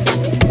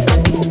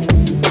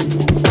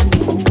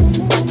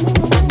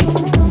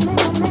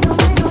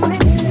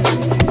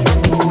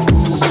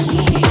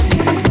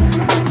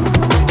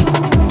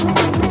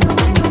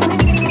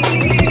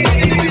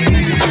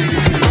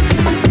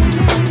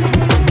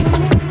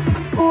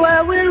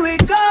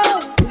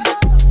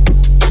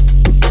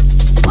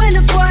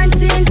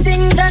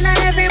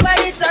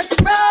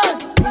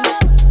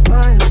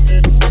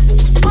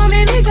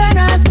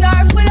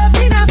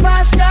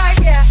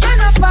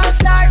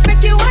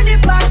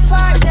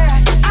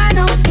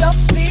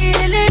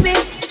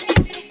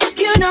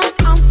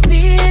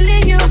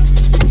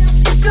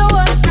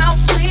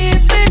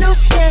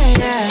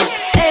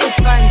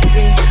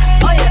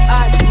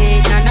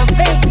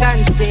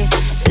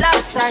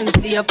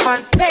 we up on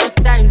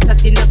FaceTime,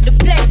 chatting up the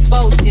place,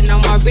 bout in our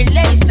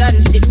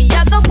relationship. Me,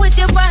 I go put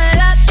you on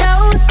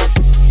lockdown.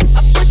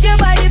 I put your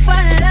body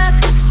on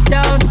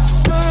lockdown.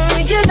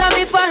 You got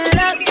me on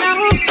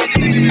lockdown.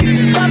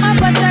 Got my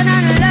person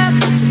on lock.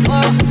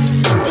 Oh,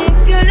 if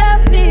you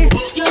love me,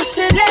 you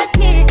should let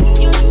me.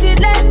 You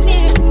should let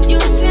me. You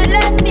should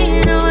let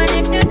me know. And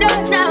if you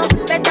don't know,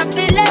 better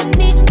feel let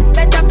me.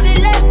 Better feel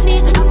let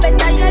me. I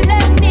better you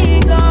let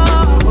me go.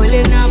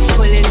 Pulling up,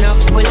 pulling up,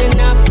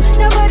 pulling up.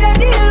 Nobody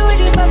deal with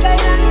the bugger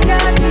and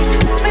cat.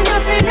 We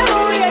nothing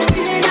know yet.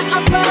 She in an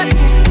apartment.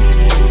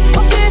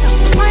 Okay,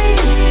 mine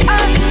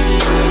up.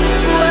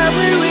 Where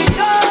will we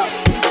go?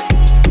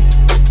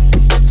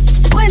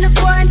 When the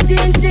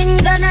quarantine thing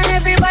done and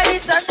everybody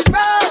touch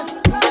road.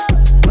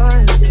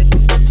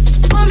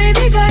 Mommy,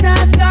 we gonna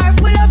start.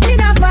 Pull up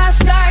in a fast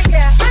car,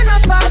 yeah. And a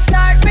fast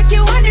start. Make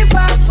you want the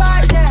fast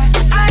part, yeah.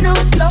 I know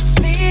you're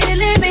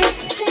feeling me.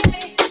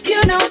 You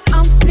know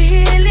I'm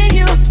feeling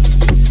you.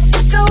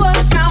 So what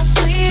now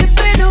we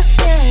feel up,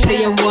 yeah. Say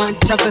you want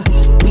travel,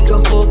 we go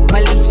whole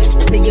valley.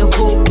 Say you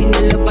hope in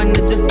the love and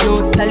not just no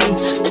tally.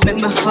 Make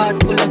my heart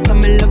full of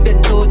some love you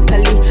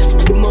totally.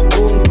 Do my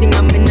own thing,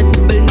 I'm in a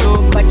trouble,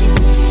 nobody.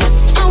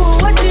 I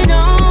want watching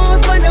out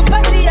for the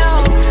party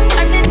out.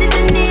 And they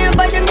didn't hear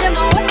but them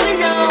never what we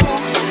know.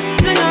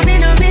 Swing on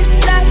in a miss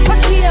like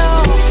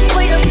Pacquiao.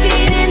 What you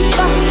feeling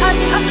for hot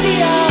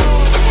Pacquiao?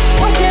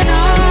 What you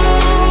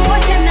know,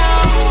 what you know.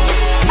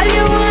 All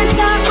you want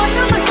talk about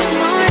how much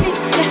money.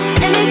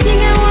 Yeah, anything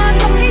you want,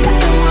 but we got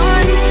the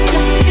money.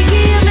 Yeah, you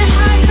give me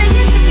heart, make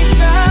you take it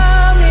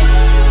from me.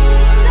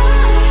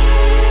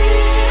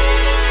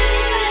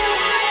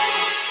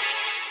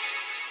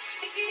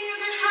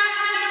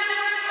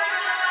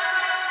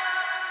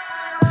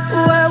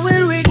 Where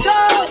will we go?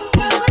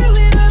 Where will we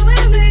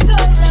go?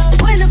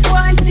 When the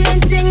quarantine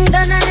thing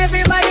done and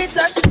everybody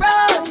touch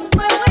road.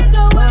 Where we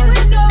go, bro?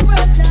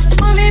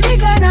 Mommy, we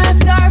gonna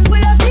start.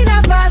 Pull up in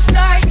a fast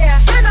car,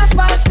 yeah. And a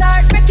fast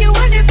start. Make you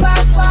want the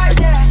fast part,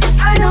 yeah.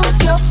 I know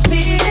you're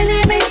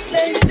feeling me,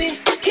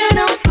 baby. You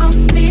know I'm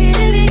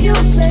feeling you,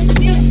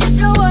 baby.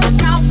 So what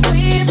now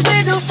we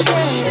do?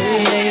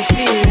 Baby, are you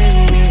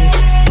feeling me?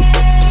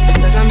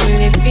 'Cause I'm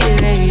really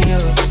feeling you.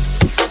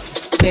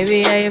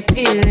 Baby, are you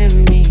feeling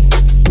me?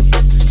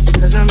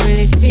 'Cause I'm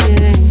really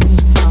feeling you.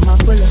 I'ma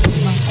pull up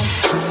my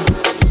phone.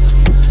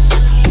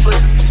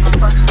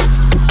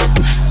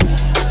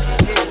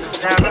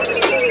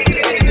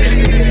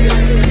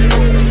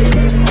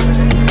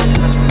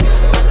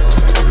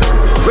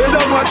 We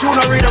don't want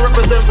Junior Reid to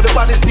represent for the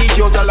baddest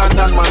DJ out of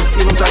London, man.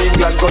 See him to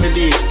England, Gully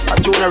D.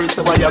 And Junior Reid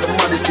somebody have the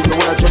baddest thing, the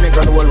one of Jamaica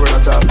and the world run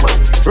attack, man.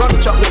 Run the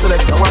chop the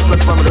selector, one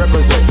platform to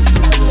represent.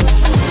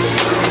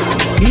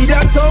 He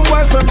that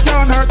someone from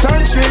town or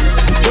country.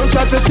 Don't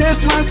try to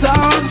test my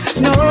sound.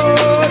 No,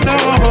 no.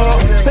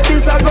 Say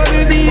this a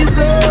gonna be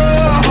so.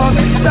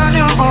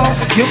 Stand your own.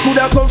 You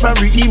coulda come from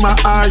Redeemer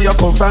or you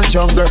come from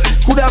jungle.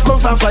 Coulda come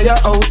from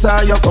Firehouse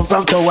or you come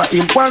from Tower.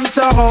 In one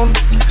sound,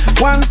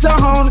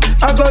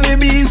 a gonna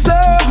be so.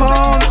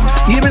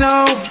 Even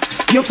now.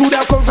 You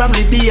coulda come from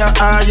Libya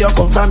or you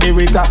come from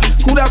America.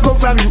 Coulda come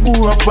from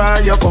Europe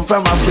or you come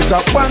from Africa.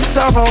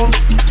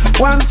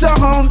 One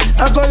sound,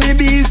 a gonna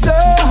be so.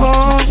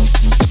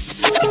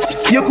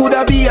 You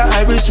coulda be a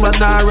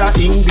Irishman or a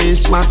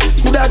Englishman.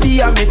 Coulda be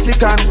a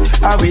Mexican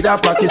or with a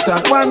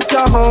Pakistan. One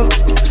sound,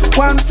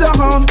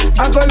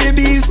 a gonna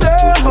be so.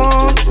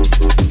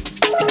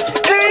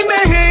 Hey,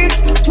 man,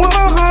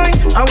 why?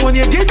 I want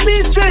you get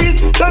me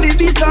straight. Gonna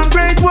be some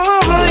great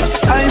why?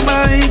 I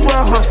might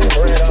why?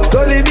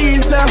 Gonna be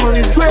someone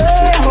is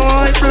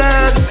great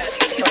blood.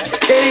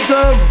 Hey,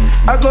 go.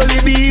 I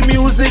gonna be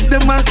music, the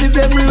massive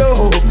them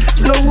low.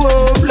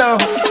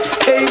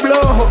 Hey,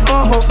 blow.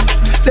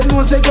 Them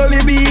know say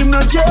gonna be him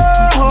no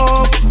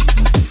joke.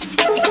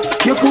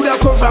 You coulda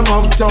come from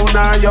uptown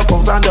or you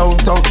come from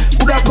downtown.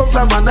 Coulda come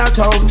from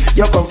Manhattan,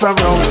 you come from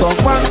round town.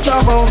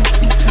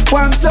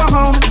 One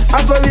sound,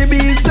 I gonna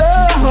be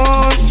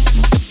sound.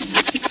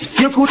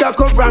 You coulda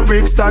come from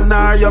Brixton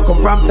or you come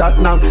from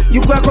Tottenham.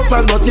 You coulda come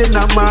from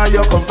Nottingham or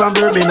you come from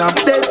Birmingham.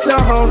 Dead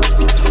sound,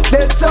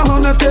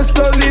 I just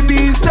gonna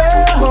be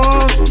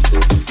sound.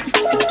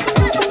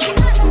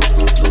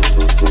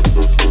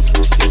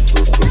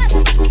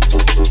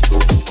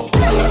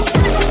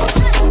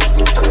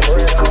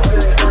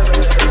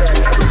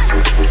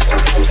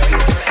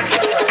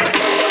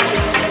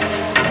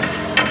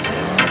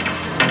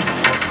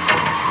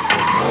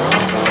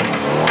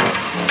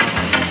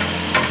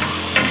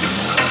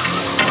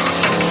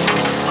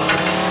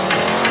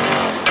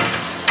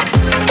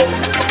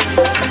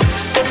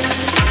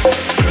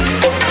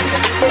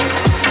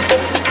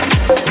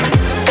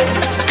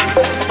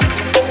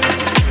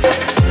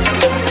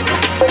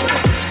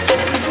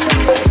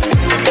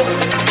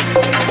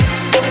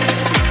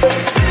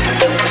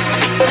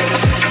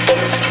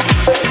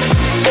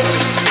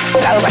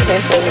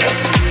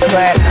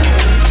 But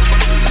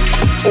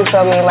you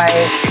feel me,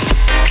 like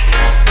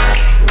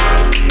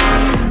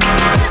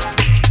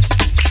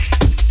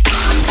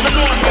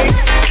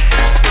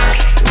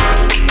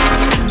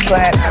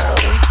but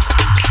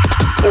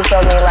You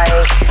feel me,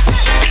 like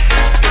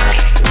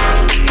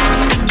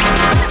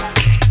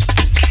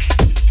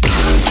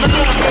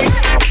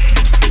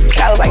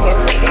that was like his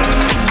thinking,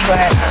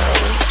 but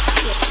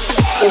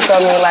you feel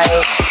me,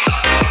 like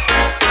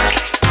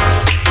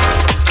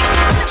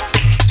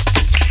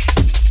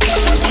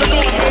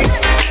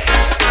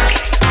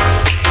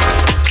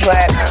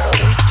but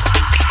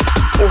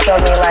you feel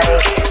me, like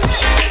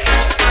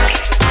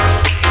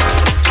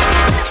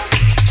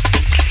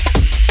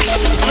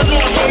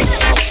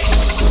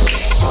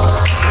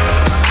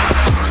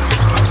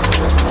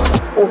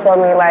you feel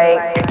me,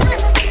 like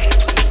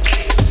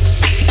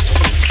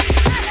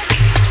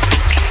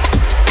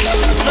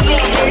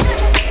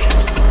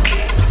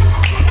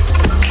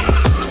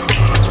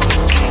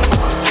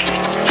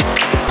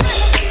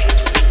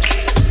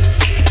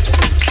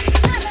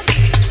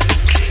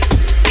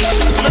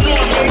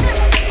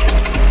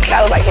that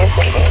was like his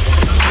thinking,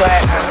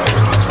 but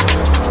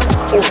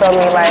you feel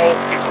me, like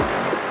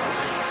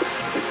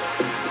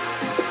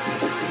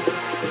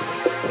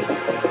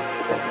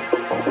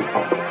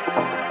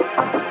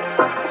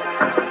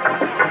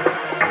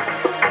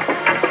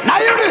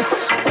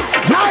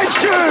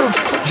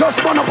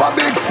just burn up a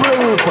big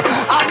spoof.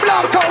 I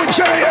black out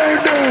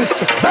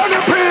J.A.D.'s Benny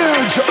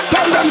Page.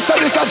 Tell them say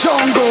this a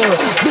jungle.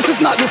 This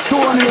is not the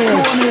Stone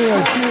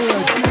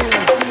Age.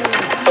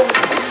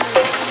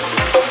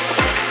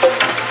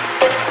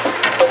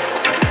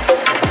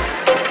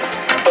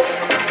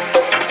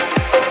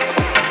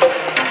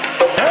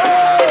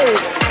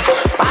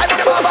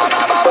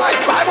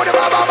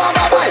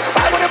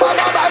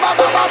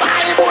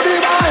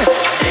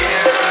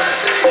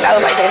 that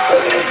was like his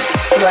thinking,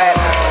 but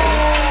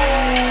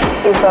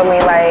you feel me,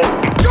 like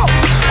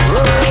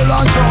roll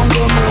on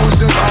jungle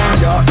music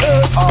on ya,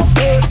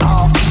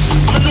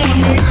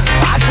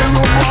 watch the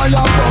room while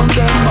you burn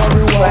them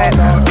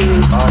marijuana,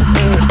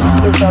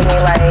 you feel me,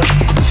 like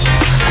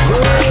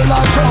roll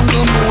on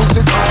jungle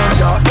music on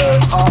ya,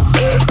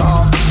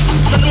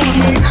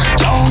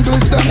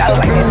 jungle's them that was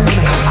like his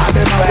thinking,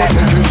 but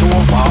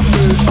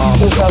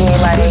you feel me,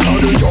 like this how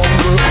the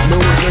jungle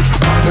music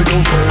as a new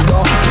player,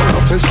 turn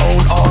up the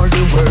sound all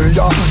the way,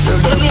 tell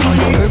them how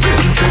you live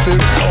into the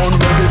sound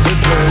ready to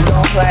play,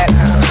 but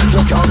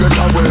you can't get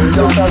away,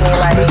 you feel me,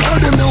 like this how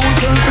the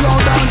music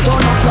loud and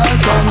turn up like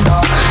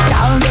thunder,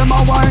 y'all them a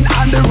wine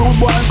and the rude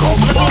boy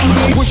come from,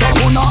 push up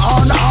on a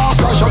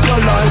crush up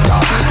your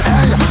lighter,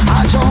 hey, a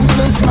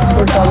jungle is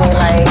murder,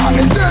 and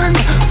me sing,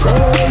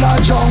 roll a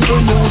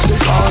jungle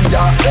music on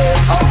ya,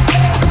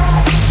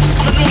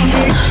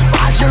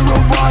 watch the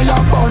rude boy you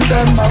burn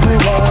them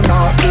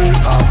marijuana,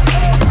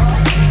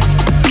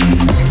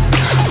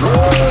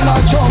 roll a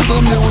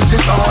jungle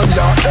music on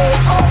ya,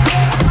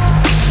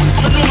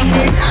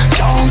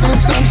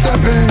 jungle's them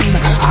step in,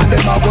 and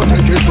them a go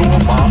take it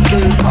over,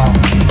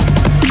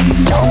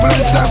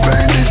 jungle step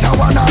in, this a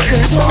wanna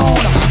hit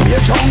round, be a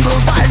jungle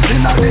vibes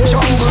in the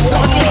jungle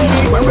town,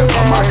 when we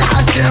come out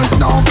as there's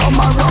snow come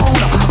around,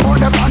 all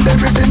the on the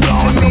rhythm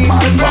round the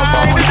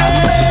microphone,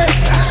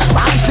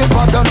 watch the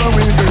button of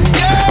rhythm,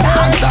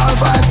 dance all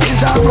vibes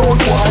is a road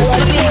boy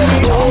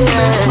thing,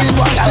 jungle is queen,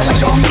 watch the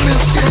jungle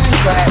is king,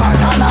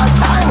 and our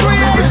time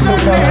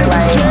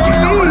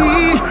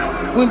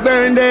we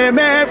burn them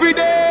every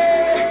day.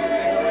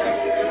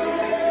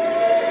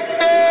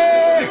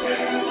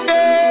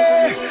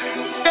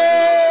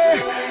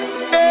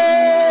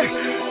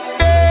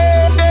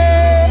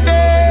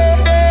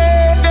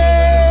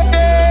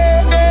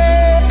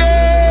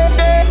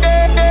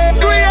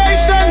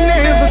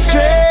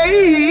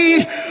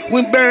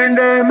 We burn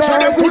them. So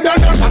them coulda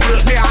never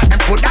break me heart, them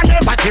coulda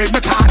never take me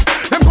thought.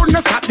 Them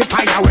couldn't stop the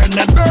fire when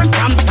them burn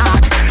from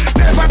start.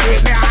 Never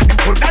break me heart, them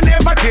coulda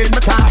never take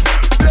me thought.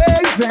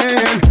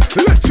 Blazing,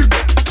 let you go.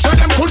 So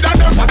them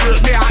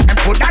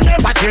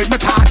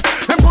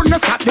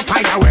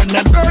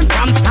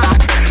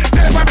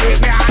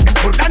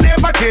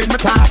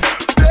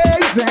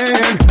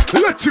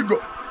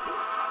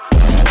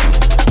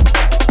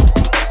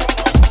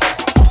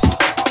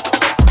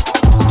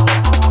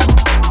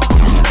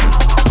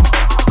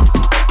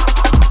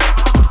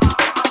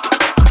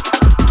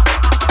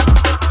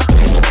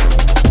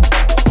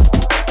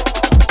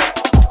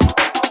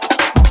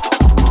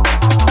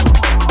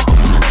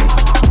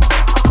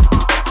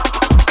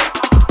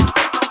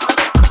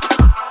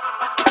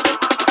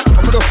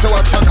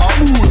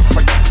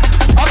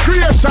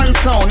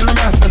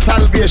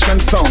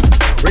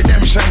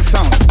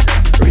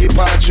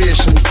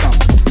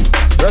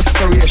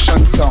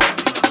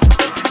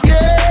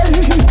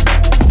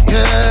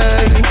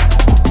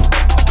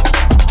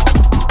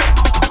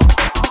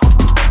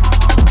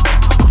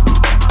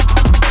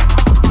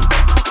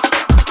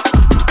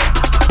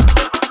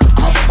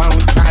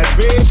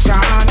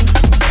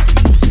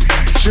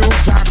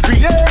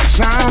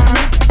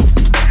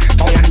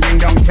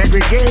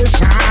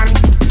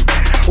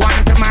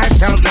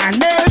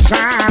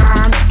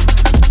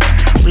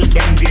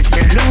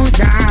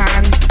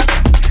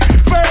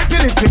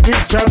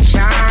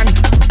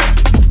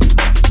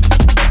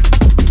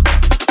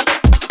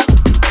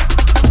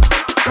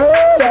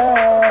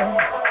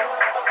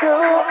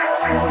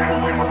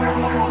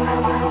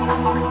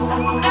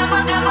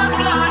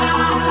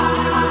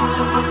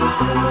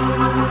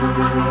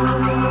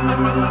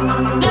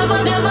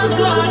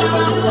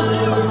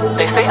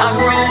say I'm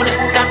rude,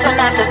 got an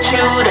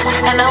attitude,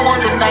 and I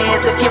won't deny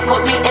it if you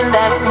put me in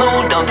that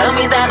mood. Don't tell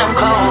me that I'm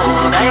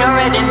cold, I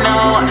already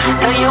know.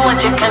 Tell you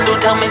what you can do,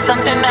 tell me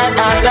something that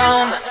I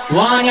don't.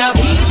 Want your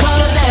people,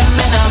 them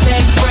and a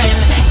big friend.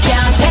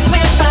 Can't take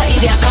me for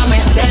idiot, come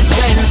and set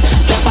trend.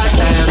 Drop a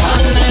style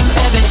on them,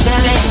 every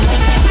shelling.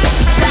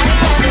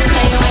 Silence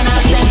play when I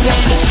step in.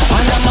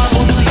 Under my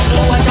voodoo, you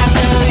do what I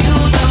tell you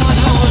to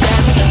do.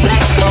 That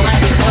black girl, I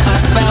can put a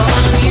spell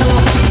on you.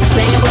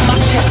 Stay with my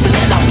chest and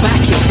then I'll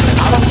back it.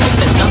 I don't think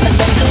that none of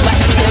them can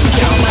match me, them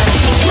count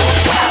money.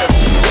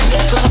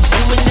 This sauce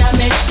doing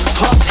damage.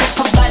 Hot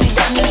pepper body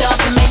down the door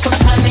to make them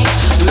panic.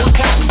 Look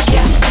out,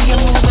 gas, see you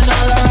moving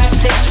all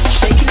erratic.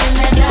 Shaking in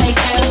the night,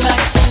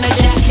 airbags in the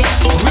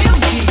jackets. Real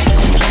keys,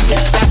 keep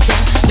it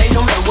stacking. They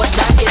don't know what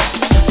that is.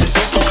 The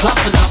different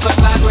clothing up a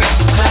fabric,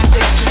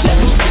 classic. Let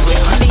me do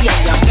it, honey,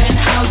 yeah, I'm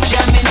penthouse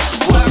jamming.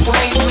 Work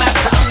rate max,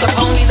 I'm the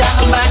only that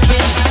I'm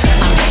backing.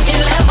 I'm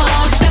hitting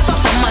levels, step up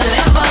on my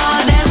level.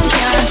 Them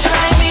can't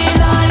try me,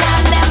 Lord, I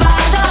never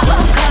go.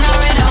 Hook on a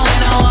rhythm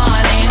with no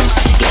warning.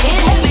 Get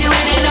heavy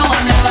with it, no,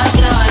 I'm never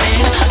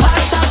stalling.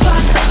 Faster,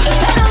 faster,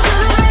 pedal to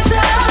the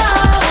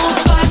metal.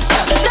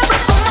 Faster, step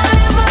up on my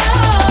level.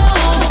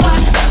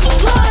 Faster,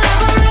 swallow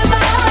a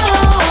river.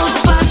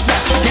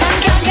 Faster, them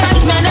can't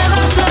catch me,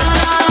 never slow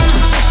down.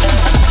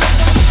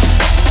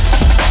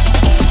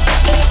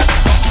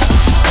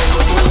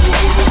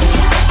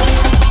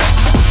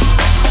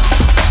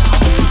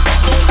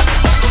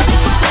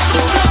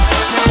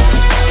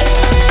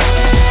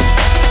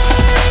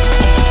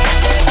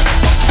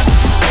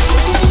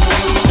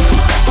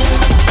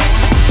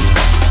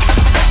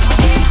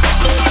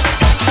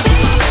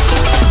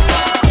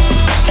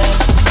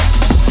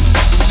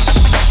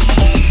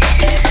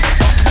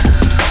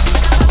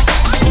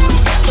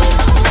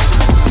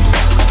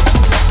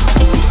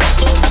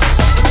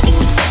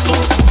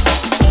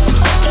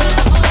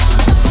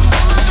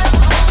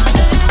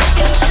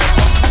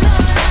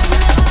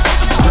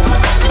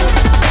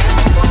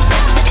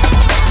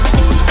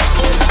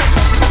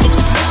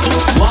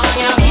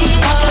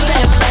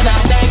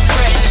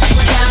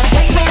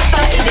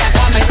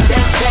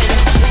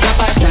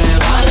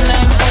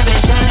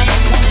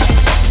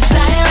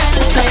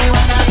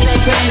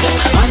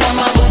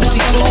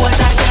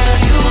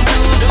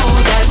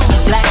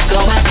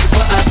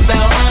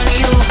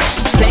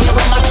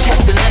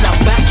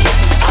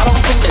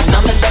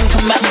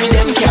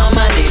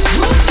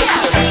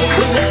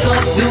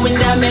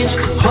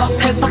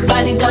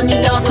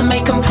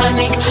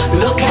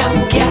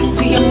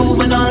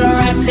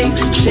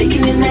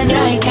 Shaking in that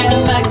night,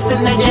 canvas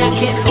in the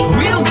jackets.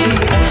 Real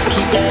keys,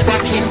 keep it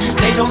stacking.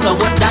 They don't know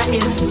what that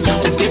is.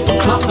 A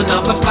different cloth,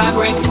 another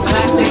fabric,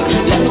 plastic.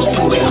 Levels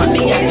to it,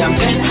 honey, I am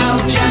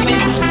penthouse jamming.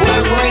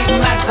 Work rate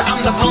max,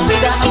 I'm the pony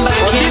that I'm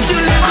backing.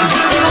 I'm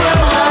hitting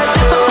levels,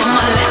 step up on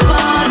my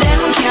level.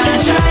 Them can't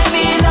try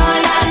me,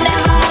 Lord, I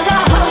never go.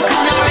 Hook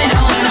on a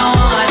rhythm with no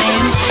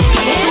warning.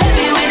 Get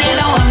heavy with it,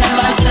 no, I'm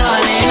never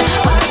stalling.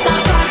 Faster,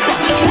 faster,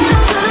 pedal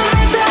to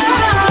the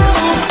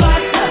metal.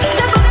 Faster,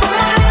 step up on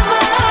my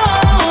level.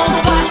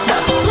 Faster,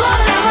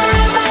 swallow a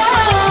river.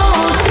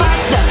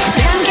 Faster,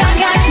 them can't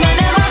catch me,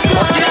 never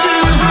slow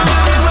down.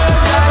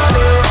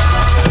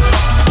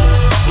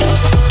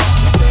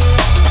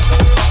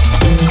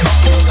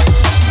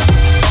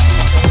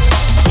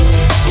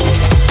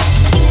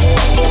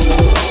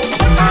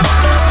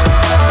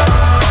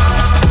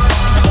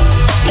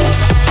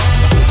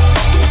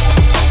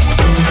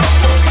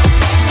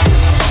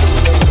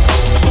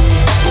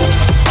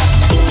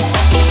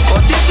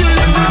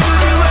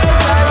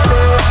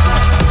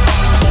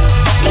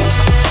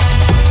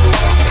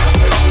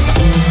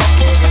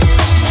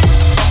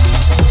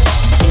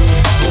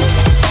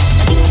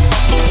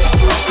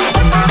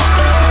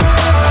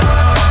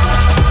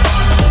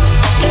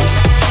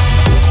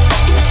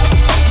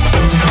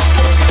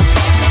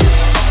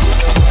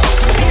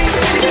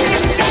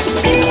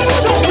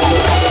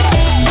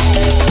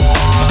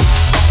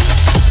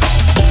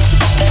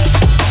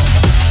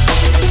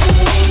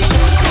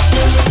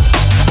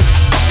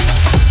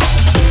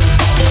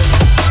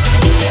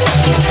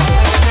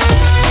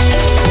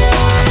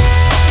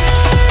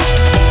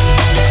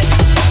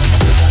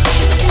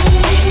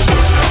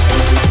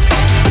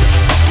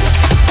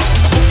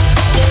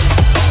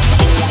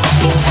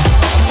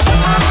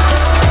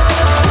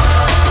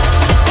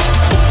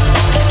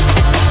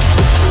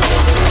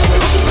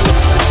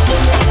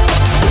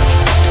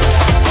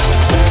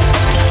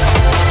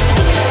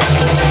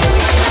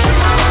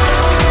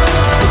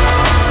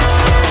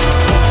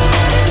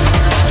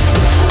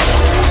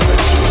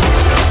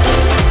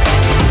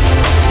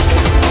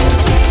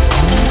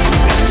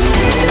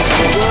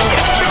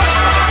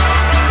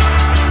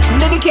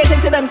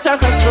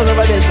 circus run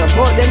over there, so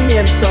both them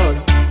names sound.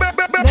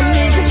 Them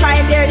need to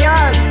find their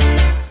yard.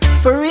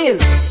 For real.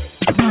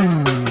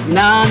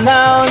 No,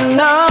 no,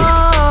 no.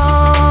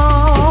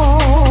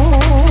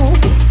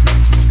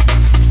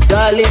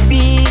 Gully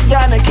B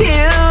gonna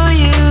kill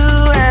you,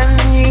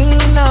 and you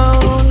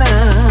know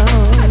now.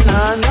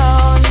 No, no,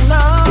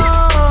 no.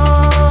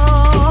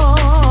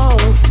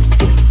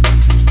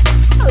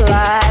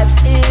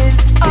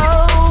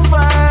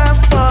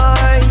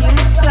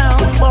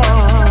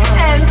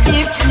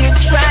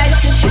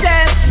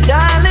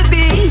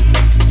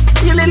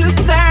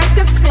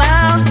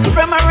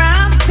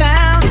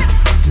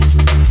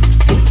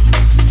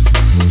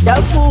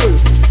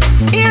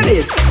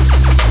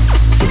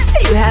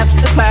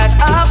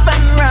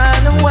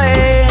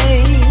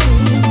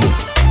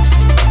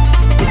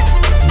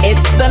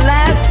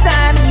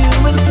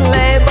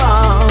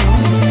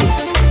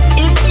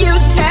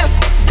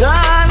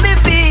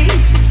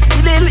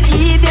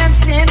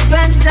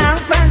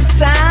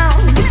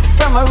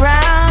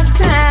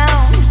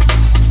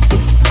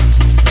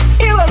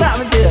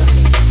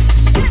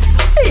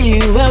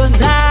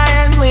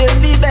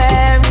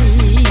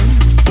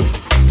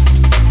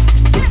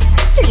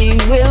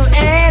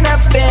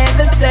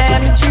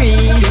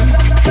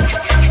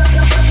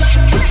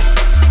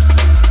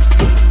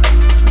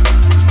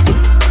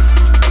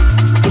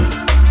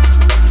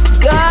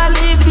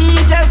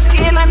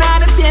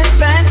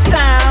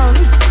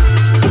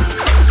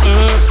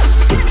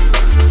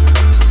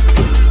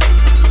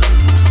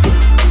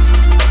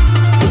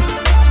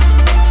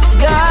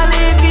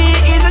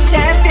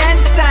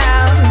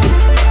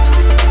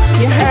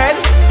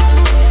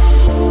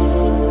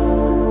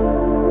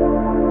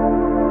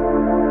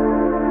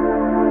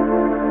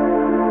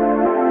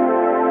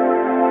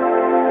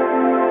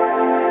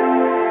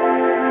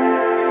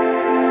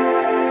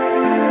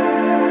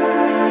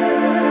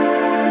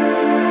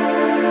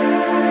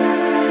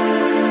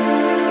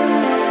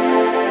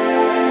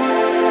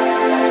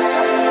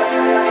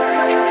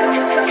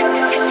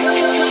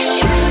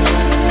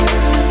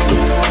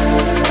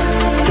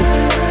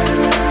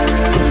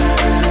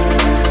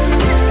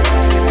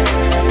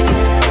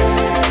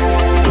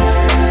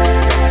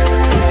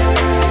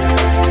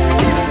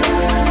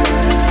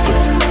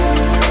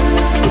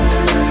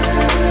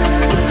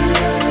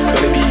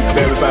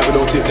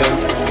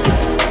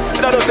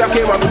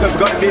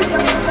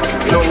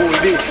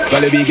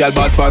 Gully be girl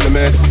bad for the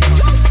man.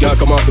 Girl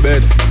come off the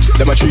bed.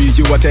 Them a 3,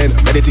 you a 10.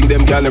 Anything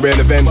them girl no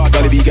relevant.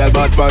 Gully be girl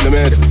bad for the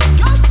man.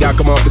 Girl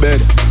come off the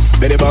bed.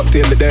 Belly back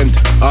till the dent.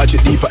 Arch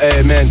it deeper,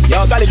 amen.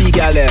 Yo, Gully be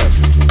girl there.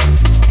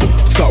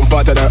 Something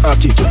fatter than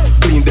hockey.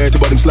 Clean dirty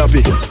but them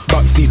sloppy.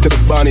 Back seat to the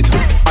bonnet.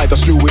 I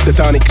just screw with the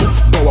tonic.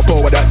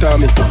 Power that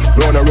Tommy.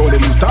 Run a rolling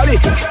loose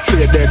tonic.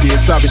 Play dirty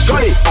and savage.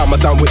 Gully, I'm a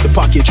sound with the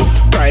package.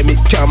 Prime it,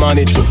 can't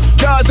manage.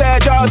 Jaws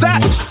that.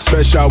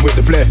 Special with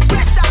the play.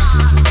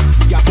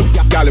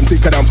 Gal him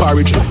thicker than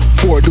porridge.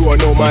 4 door,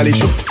 no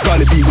mileage.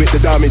 Gully be with the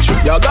damage.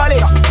 Yo,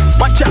 Gully,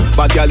 watch out.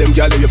 Bad gal them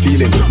you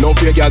feeling. No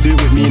fear gal do it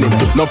with meaning.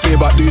 No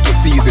favor do it with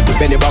season.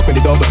 Bend it back when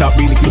the double top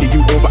really quickly. You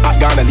over at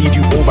Ghana, lead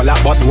you over.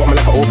 Lap boss, woman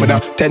like an opener.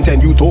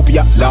 10-10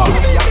 Utopia, law.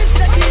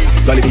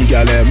 Gully be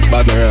gal them,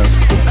 bad no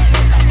else.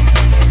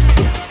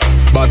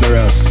 Bad no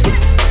else.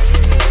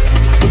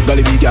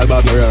 Gully be gal,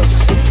 bad no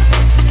else.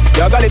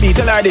 Yo, Gully be,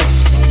 tell her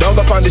this. Don't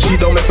go on the sheet,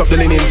 don't mess up the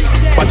linens.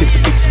 Party for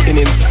 6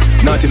 innings.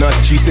 Naughty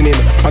cheesing in.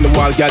 On the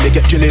wall, gal, they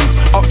get drillings.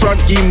 Up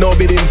front, game, no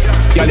biddings.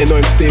 Gal, you know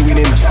him stay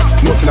winning.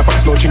 Nothing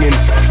apart, no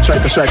chinins.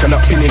 Striker,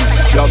 not pinnings.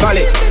 Yo,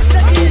 Gully,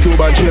 2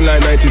 Cuban chain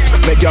line 90s.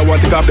 Make y'all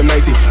want to take off them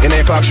 90. In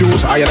air clock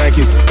shoes, iron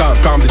Nikes.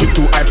 Calm, the drip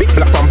too high, pick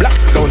black on black.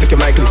 Don't take him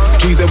lightly.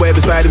 G's the way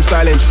beside him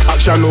silent.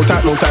 Action, no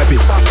type, no typing.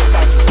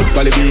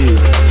 Gully be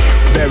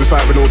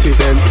verified but no take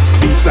then.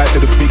 Beat side to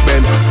the big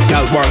bend.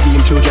 Gals want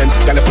game children.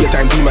 Got a fear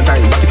time, demon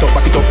time. Back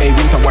it up, hey,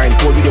 winter wine.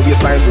 Cold with your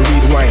waistline, we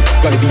read the wine.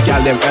 Gully be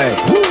gal them, hey.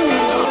 Woo!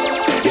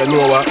 You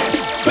know what?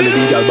 Gully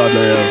be gal bad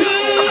no real.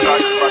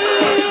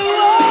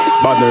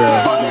 Bad no real.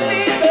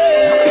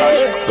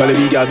 Gully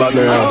be gal bad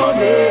no real.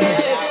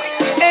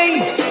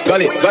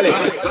 Gully.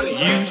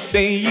 You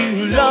say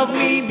you love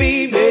me,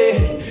 baby,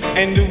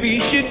 and we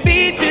should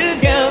be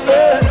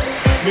together,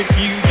 but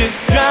you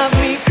just drive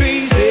me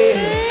crazy.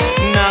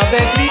 Now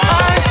that we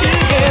are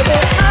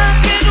together, I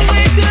can't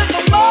wait till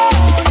the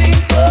morning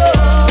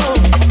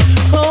comes.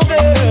 Oh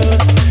girl,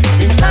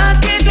 and I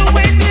can't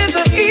wait till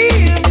the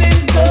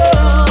evening's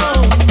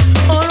come.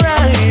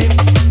 Alright,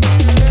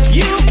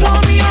 you call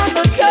me on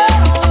the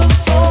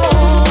telephone,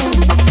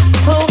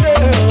 oh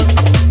girl,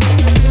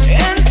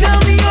 and tell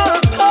me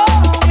you're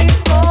coming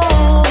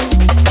home.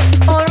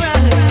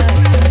 Alright,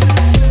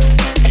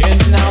 and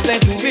now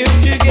that we're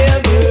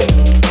together,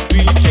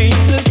 we'll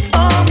change the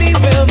stormy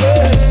weather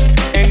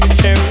and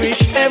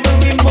cherish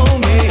every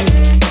moment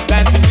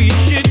that we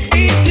should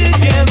be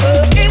together.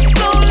 It's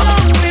so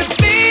long we've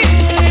been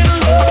in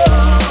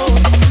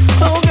love,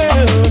 oh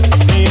girl,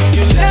 and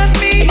you left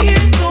me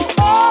here so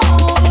all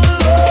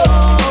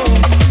alone.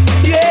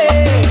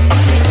 Yeah,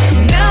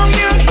 now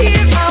you're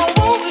here, I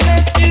won't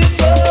let you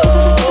go.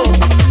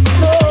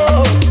 No,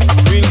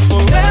 we'll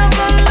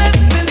forever let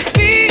this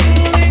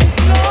feeling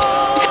flow.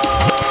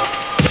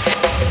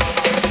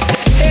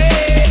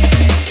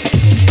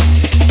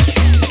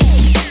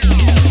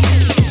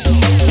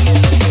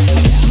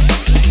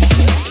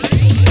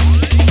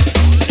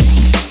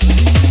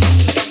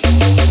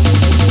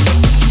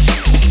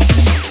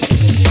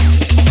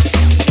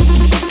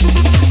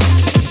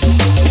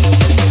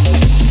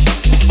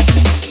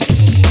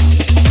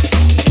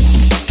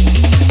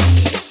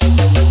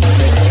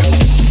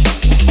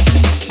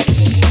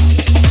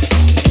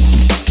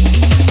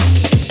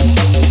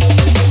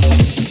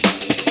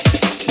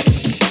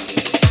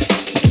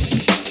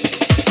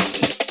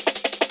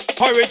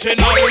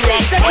 Original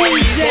rocks, come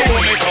boom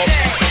it up.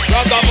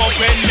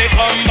 Ragamuffin, me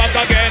come back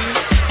again.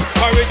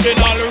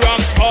 Original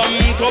rocks, come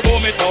to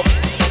boom it up.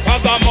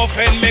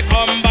 Ragamuffin, me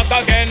come back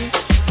again.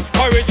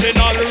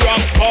 Original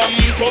rocks, come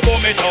to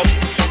boom it up.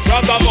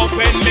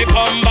 Ragamuffin, me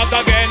come back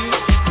again.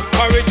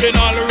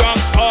 Original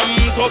rocks, come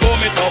to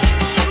boom it up.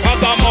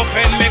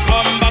 Ragamuffin, me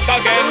come back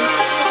again.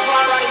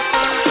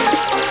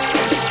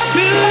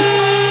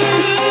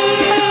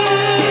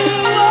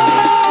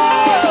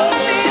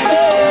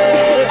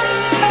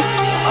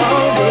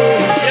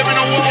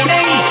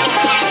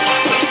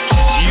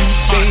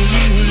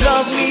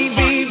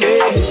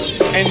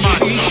 And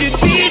we should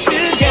be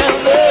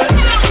together,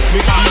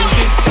 but you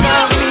just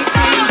drive me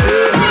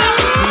crazy.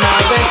 Now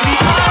that we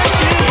are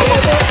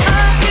together,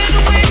 I can't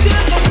wait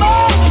till the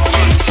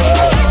morning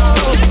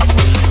comes.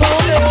 Oh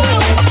no,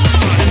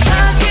 and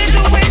I can't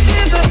wait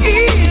till the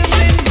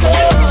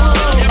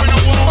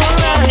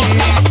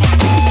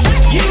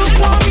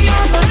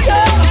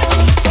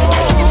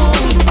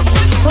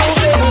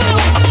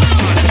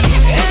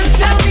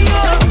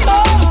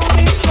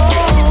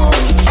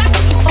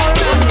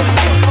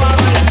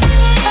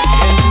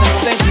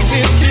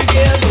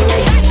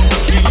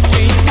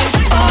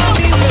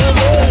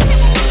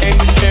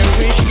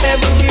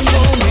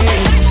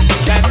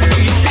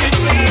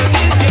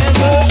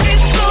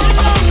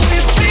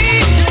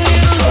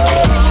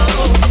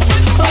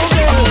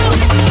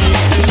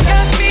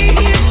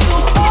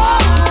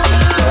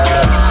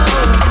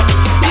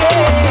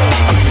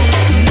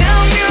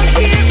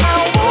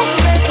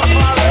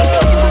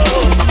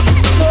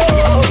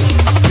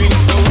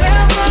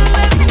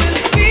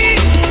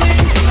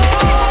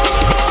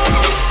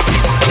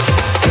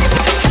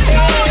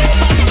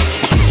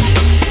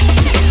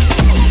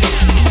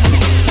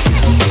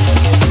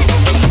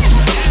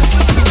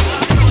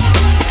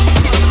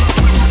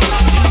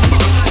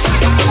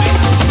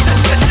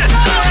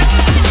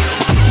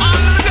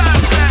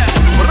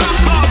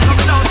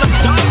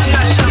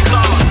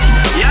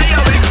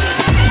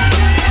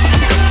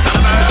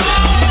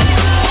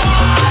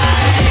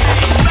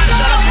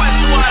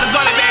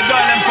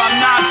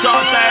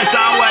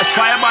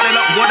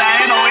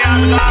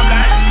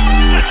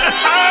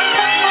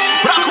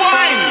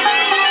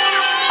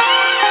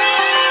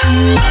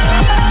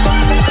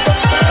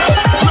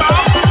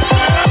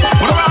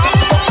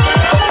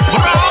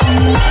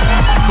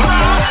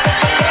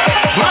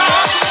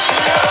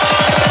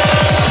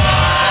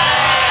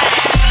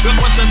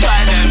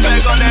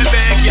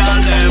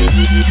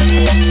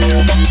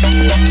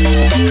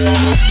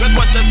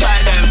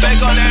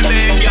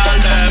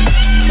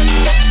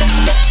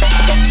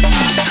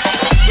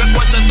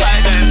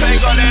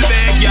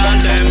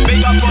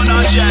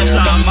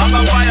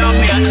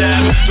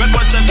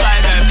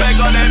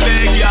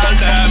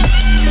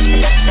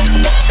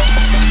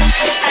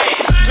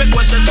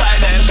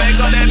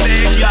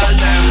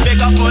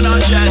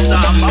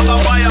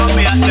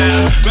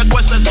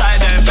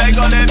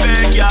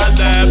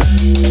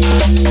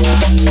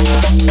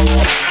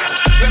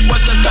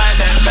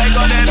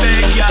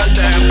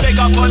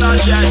a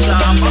chest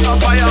and back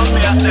up on your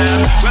mate them.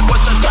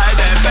 Request the style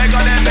them, beg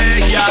on them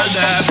big girl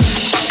them.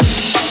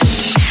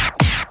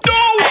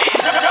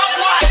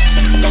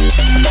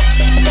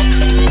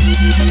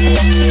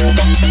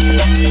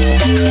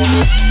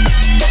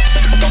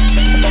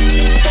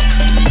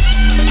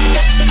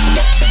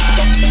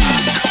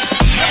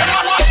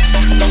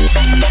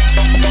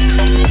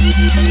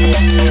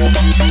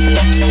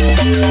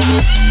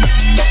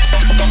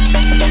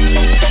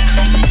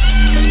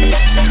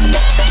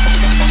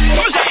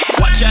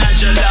 Watch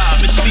Angela,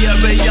 Miss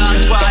Baby on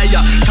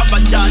fire.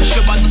 Cover down,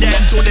 shiver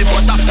them to the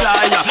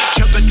butterfly.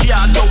 Triple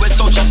can't do it,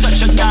 so she said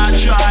she can't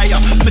try.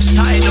 Miss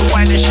Tiny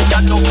whining, she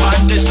got no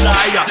on this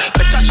liar.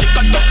 Better she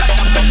got no like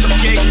a better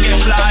king get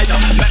fly.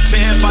 Make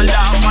people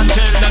laugh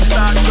until them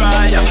start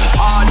crying.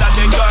 All of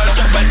the girls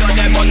are better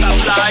than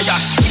butterfly.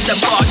 Speak them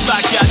out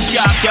back and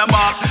can't come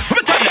up. Me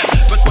tell them,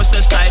 request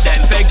the style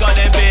them. Fake on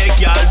them big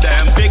girl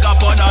them. Big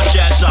up on our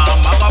chest,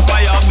 mag up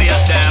on your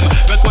mate them.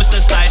 Request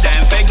the style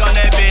them. Fake on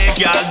them big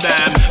girl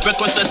them.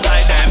 Request the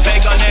style them.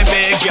 Fake on them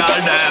big girl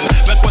them.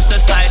 Request the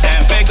style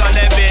them. Fake on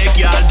them big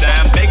girl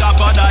them. Big up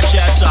on our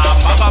chest,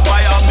 mag up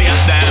on your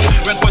mate them.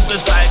 Request the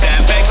style them.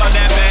 Fake on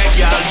them big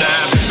girl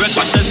them.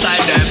 Request the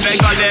style them.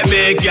 Fake on them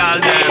big girl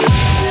them.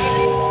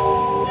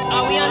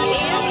 Are we on the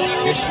air?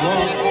 Yes, you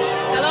are.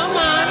 Hello,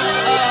 Mom.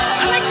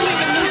 I'd like to hear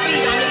a new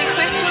beat on the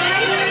request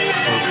line.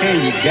 Okay,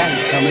 you got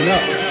it coming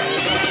up.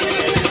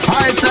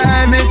 I say,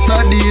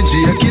 Mr.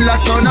 DJ, kill that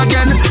sound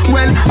again.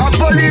 Well, a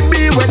bully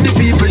be when the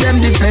people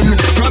them defend.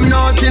 From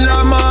now till the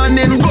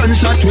morning,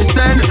 gunshot we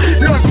send.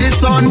 Dirty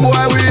sound boy,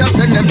 we a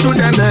send them to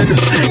them head.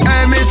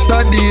 Hey,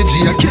 Mr.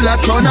 DJ, kill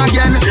that sound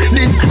again.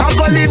 This a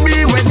bully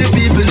be when the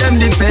people them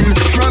defend.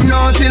 From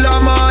now till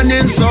the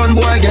morning, sound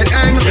boy get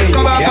hang.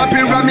 Come back up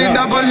pyramid,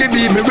 a bully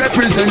be me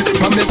represent.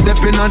 From me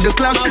stepping on the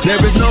clock,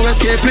 there is no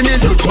escaping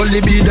it.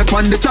 Bully be the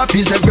on the top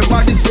is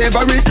everybody's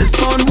favorite.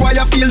 Sound boy,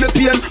 I feel the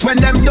pain when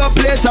them don't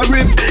play a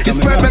rip. It's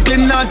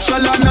perfectly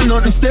natural and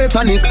nothing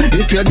satanic.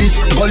 If you're this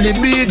Gully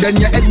B, then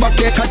your head back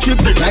take a trip.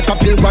 Like a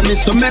pilgrim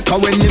is to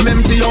Mecca when you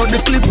empty out the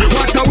clip.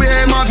 What a way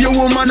aim of your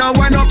woman and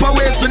wind up a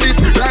waist to this.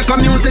 Like a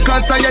musical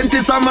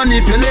scientist, I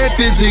manipulate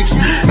physics.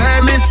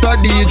 Hey, Mr.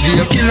 DJ,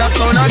 kill that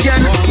sound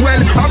again.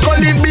 Well, a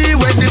Gully B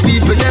where the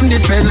people them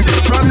defend.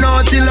 From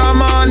now till the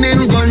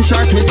morning,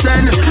 gunshot we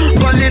send.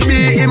 Gully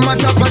B, him a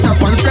tap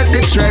and set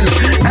the trend.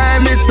 Hey,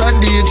 Mr.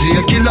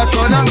 DJ, kill that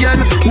sound again.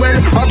 Well,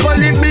 a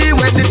Gully B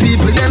where the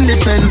people them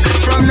defend.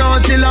 From now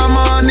till the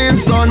morning,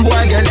 son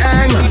boy get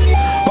hang.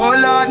 Oh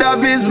Lord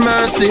of His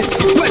mercy.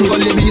 When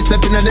Gully be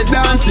stepping at the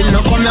dancing, no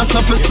come here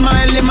suffer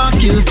smile. Him a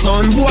kill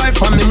son boy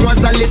from him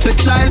was a little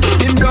child.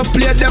 Him don't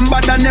play them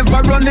but I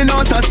never running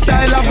out of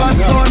style. Of a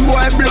son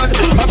boy blood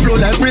a flow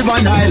like river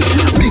Nile.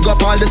 Big up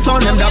all the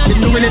son them that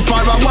been doing it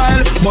for a while.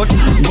 But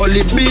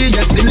Gully be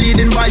yes him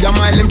leading by a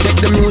mile. Him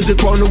take the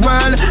music round the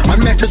world and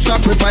make the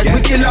sacrifice.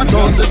 We kill a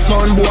thousand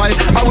son boy.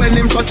 And when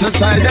him touch a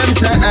style them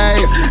say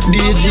hey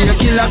DJ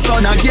kill a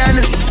son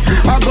again.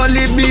 A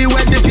Gully be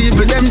where the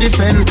people them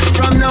defend.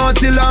 From now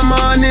till the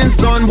morning,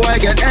 son boy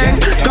get hang.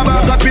 Come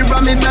back up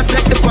pyramid, that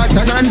set the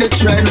pattern and the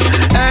trend.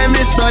 Hey,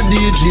 Mr.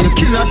 DJ,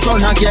 kill a son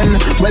again.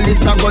 Well,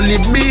 it's a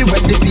Gully B where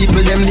the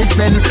people them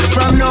defend.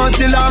 From now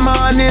till the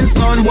morning,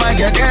 son boy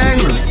get hang.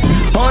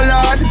 Oh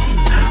Lord,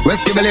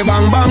 Westy belly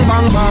bang bang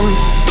bang bang.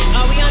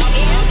 Are we on the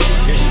air?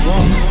 Yes, you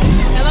are.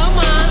 Hello,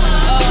 Mom.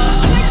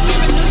 I'd like to hear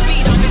a new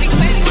beat on the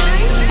request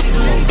line.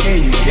 Okay,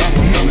 you got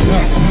it coming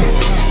up.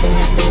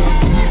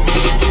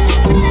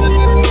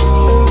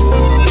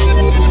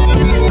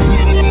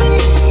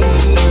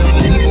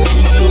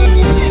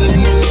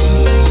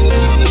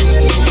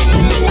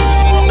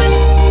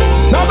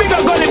 Now big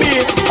up Gully B,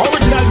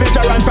 original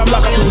veteran from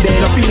Laka today.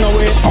 No feel no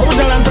way.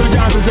 Original Uncle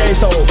Johnson say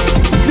so.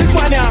 This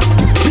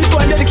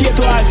one dedicated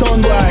to all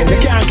sound boy. They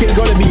can't kill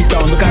Gully B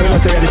sound because we know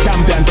say the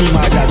champion team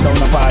marshal sound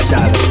of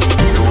partial.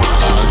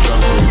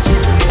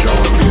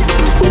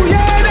 Ooh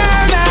yeah now.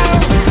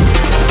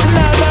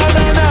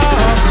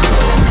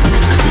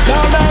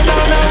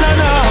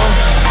 No.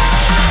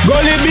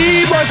 Gully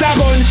B bust a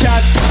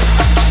gunshot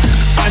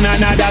and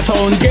another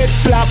sound get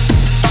flap.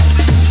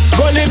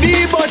 Gully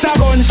B bust a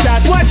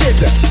gunshot, watch it.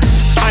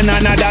 And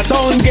another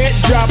sound get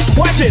dropped,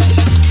 watch it.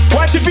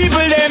 Watch the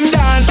people them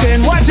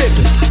dancing, watch it.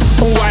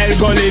 While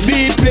Gully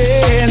B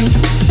playing,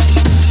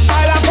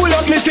 I'll pull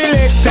up me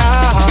selector.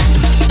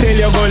 Tell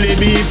your Gully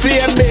B play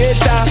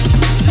better.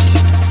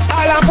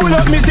 I'll pull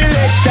up me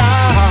selector.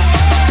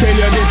 Tell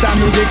you this a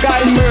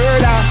musical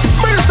murder.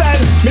 Murder,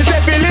 me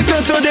say fi listen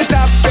to the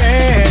top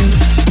end,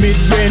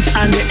 mid-range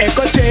and the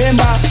echo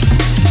chamber.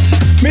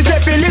 Me say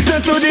fi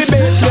listen to the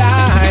bass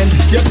line.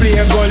 You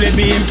play Gully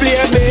B, play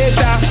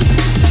better.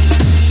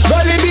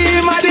 Gully B,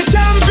 him a the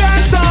champion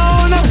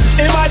sound.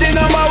 Him a the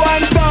number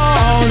one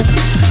sound.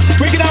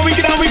 Wicked and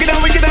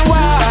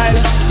wild.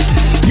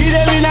 Give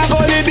them in a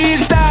Gully B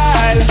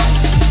style.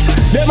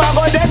 Them a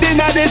go dead in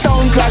a the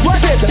sound class.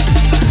 Watch it.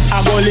 A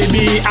Gully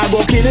B, I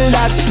go kill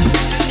that.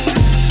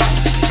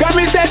 Come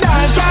me say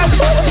dance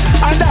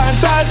and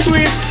dance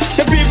sweet.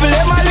 The people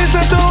them a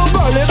listen to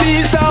Gully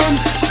B sound.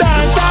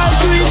 Dance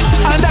sweet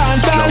and dance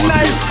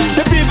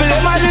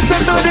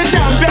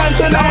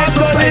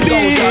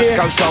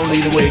sound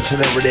lead the way each and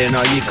every day.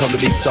 Now here come the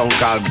big sound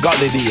called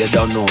Gully, you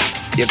don't know.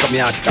 Here come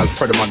the article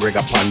Freddie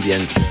McGregor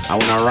Pandians. I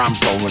wanna ramp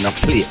down, wanna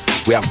play.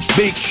 We have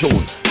big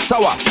tune. So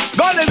what?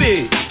 Gully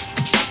be.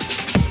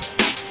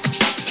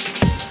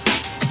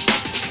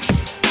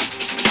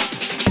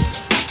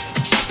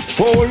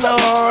 Oh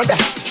Lord,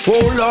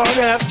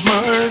 have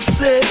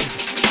mercy.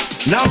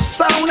 Now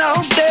sound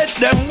out there,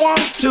 them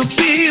want to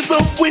be the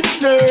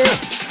winner.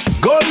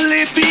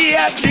 Gully be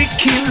at the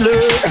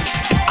killer.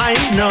 I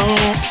know,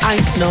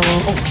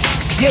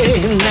 yeah,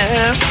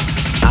 now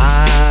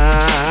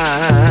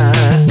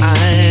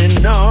I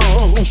know.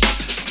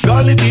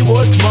 Gully be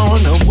was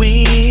born a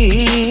winner.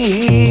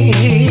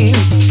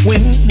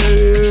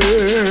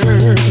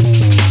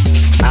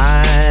 I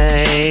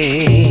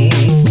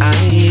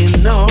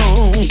know.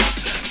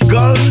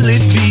 Gully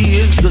be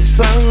is the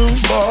sound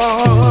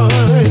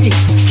boy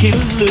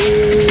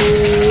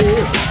killer.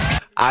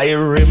 I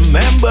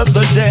remember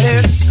the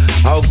days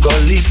how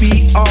Gully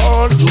be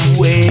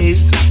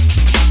always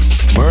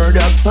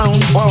murder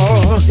sound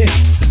boy.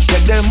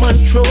 Take them and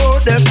throw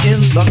them in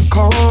the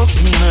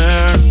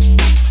corner.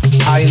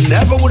 I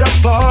never would have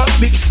thought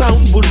big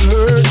sound would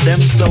hurt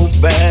them so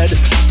bad,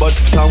 but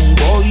sound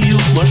boy you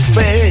must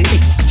pay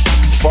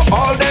for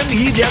all them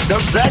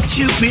idiots that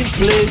you've been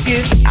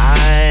playing.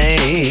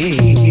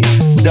 I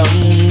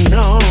don't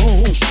know.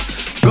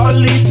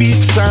 Gully be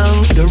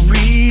sound the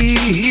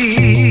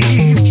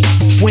real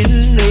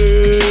winner.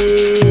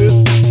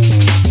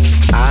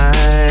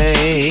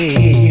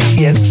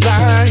 Yes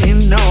I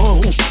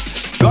know.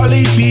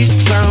 Gully be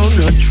sound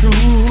a true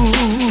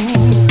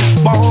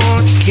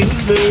born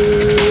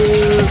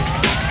killer.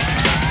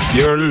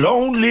 Your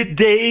lonely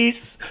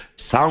days,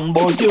 sound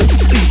boy your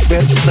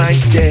sleepless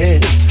nights,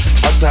 yes.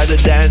 Outside the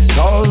dance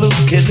hall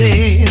looking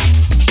in,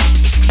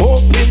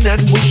 hoping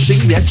and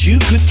wishing that you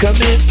could come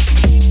in.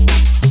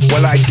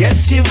 Well, I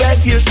guess you've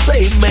had your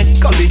say, man.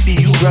 Gully be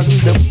you run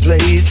the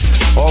place,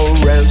 or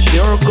else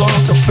you're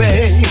gonna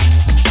pay.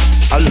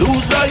 A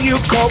loser you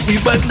call me,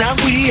 but now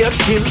we a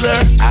killer.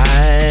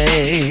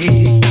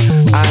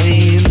 I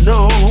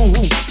know.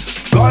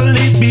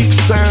 Gully be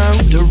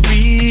sound the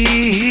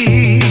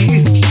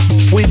real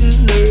winner.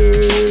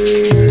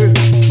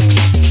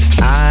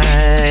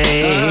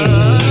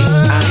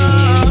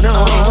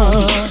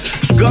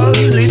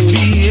 Gully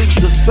be is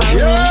the sound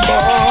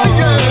boy.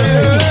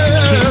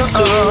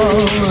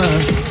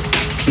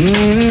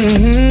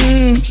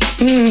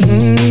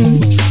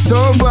 So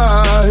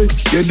boy,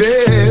 you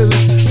dead.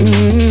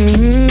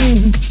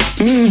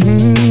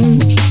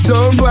 So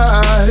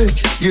boy,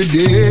 you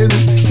dead.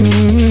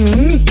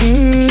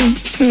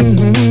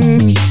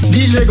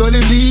 DJ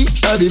Gully be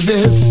are the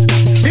best.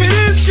 It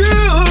is true.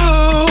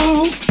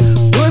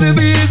 Gully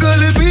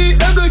be,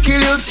 I'm gonna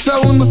kill your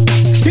sound.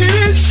 It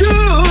is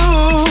true.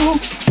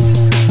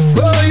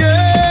 Oh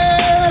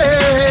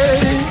yeah.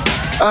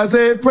 I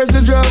say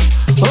pressure drop,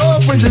 oh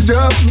pressure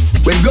drop.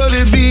 When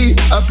Gully be,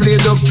 I play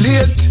the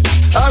plate.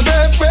 I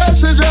say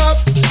pressure drop.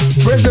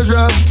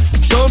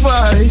 So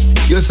bye,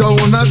 your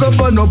sound not go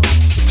burn up.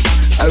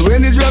 And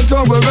when it drops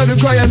on, we're gonna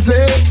cry and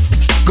say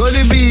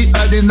Gully be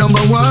are the number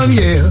one,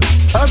 yeah.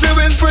 I say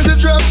when pressure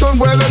drops on,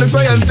 we're gonna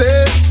cry and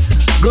say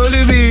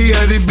Gully be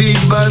are the big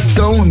bad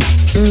sound.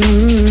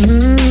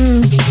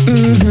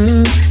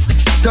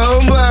 So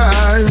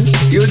bye,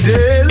 you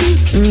dead.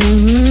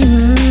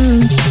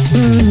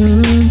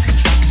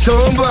 So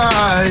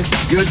bye,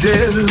 you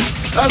dead.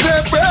 I say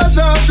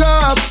pressure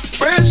drop.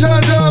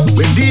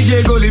 When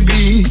DJ Gully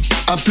be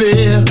a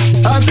player,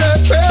 I say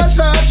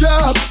pressure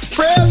drop.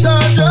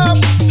 Pressure drop.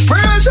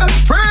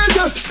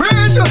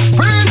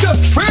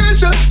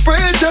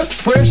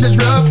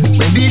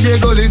 When DJ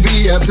Gully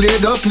be a play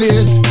the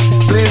plate,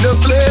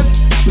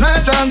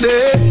 night and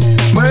day,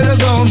 murder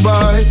sound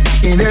boy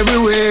in every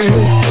way.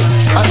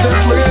 I say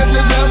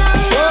pressure drop,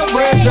 oh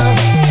pressure.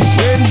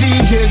 When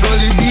DJ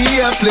Gully be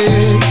a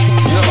play,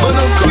 but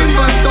I'm quick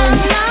on some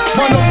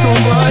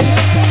boy.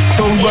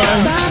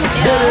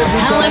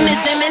 How me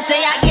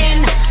say again,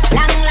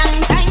 long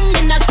time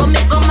me not come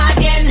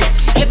again.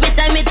 Every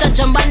time me touch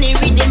on bunny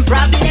rhythm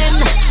problem.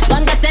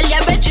 Gonna tell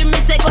your bedroom, me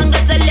say gonna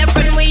tell your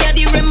friend we are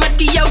the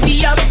remedy, we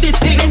have the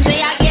thing. Me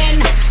say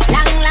again,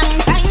 long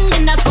time me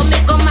not come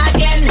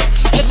again.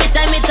 Every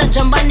time me touch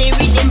on bunny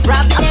rhythm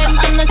problem.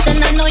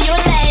 Understand I know you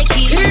like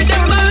it. Hear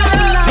them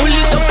pull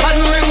it up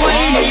and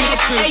rewind.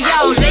 Hey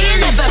yo, they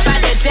ain't never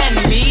better than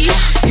me.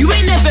 You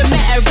ain't never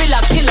met a real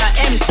killer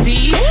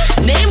MC.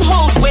 Name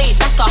hold weight,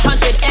 that's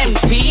 100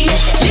 MT.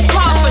 Lick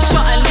off a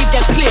shot and leave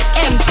the clip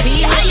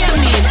empty. I am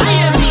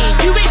mean,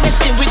 you ain't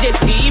messing with the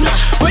team.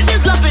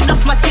 Brothers loving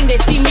off my thing, they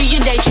see me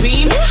in their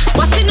dream.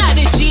 Busting out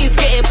the jeans,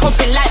 getting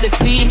pumping like the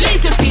steam.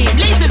 Laser beam,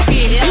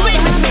 you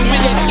ain't messing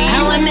with the team.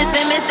 I want me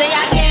say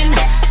again,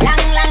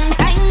 long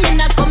time, me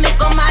not come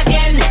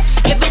again.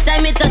 Every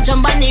time me touch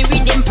on bunny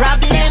reading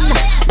problem.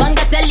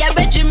 Gonna tell your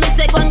bedroom, me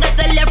say gonna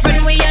tell your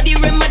friend we are the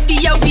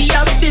remedy, we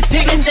have the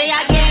thing. Me say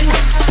again,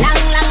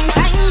 long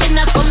time, me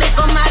not come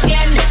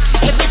again.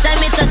 Every time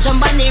me touch on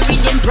bunny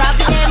reading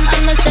problem.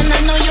 Understand I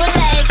know you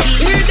like it.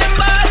 Hear them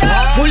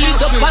ball, pull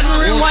it up and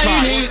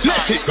rewind.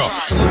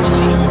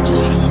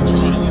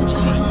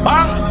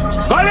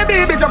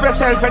 up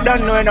yourself, you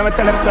don't know, and I'm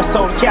tell them so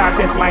sound can't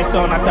test my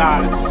sound at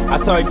all. I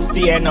saw it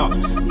staying up.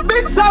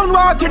 Big sound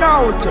walking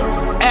out.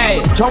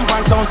 Hey, jump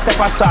and sound, step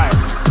aside.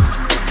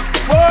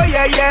 Oh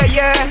yeah, yeah,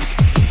 yeah.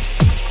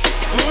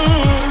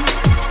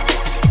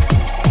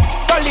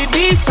 Gully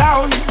B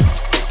sound.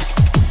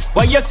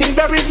 When you sing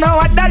there is no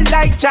other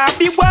like Jah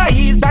be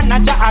wise and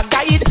not Jah a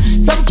guide.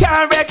 Some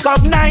can't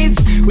recognize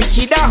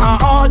wicked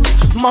heart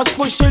must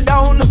push you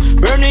down,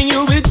 burning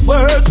you with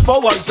words,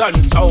 powers and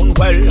sound.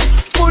 Well,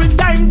 full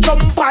time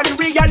jump and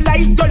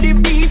realize Gully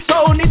B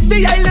sound is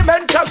the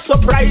element of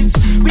surprise.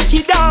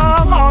 Wicked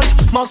heart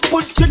must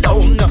put you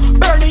down,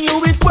 burning you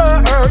with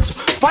words.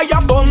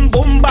 Fire boom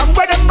boom bang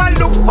where them a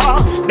look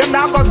for. Them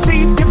not go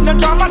see if no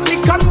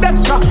dramatic and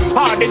extra.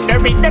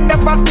 Ordinary they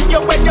never see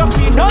you when you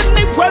clean on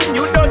it when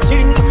you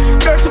dirty.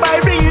 Dirty by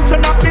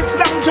reason of this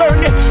long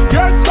journey.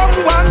 You're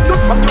someone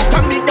good from you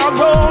can be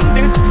around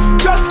this.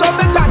 Just so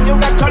the time you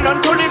got to learn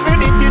to live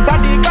in it is that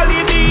the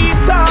Gully B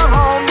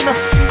sound.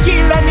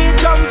 Kill any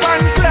jump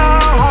and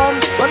clown.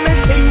 When they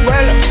sing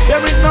well,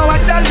 there is no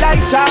other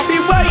light. I'll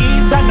be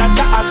wise and not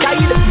a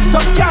guide.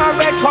 Some can't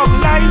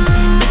recognize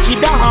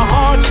wicked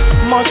heart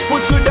must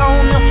put you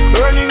down,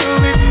 burning you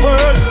with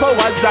words,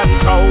 powers and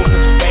sound.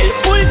 Well,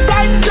 full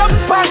time jump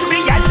and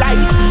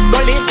realize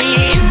Gully B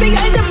is the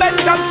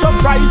element of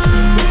surprise.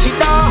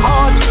 Wicked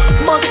heart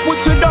must put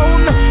you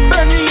down,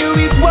 burning you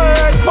with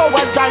words,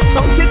 powers and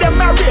sound. See them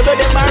a real, but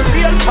them a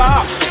real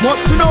far.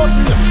 Must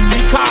nothing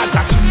because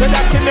I keep saying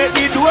that they make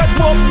the doors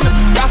open.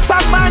 That's a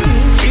man,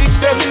 teach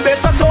them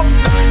better something.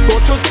 Go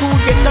to school,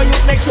 get a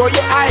youth, make sure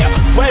you're higher.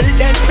 Well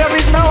then there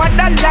is no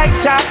other like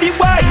Jah be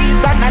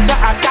wise and not Jah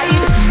a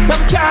guide.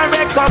 Some can't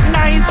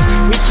recognize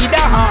wicked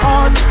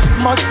heart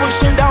must push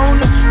you down,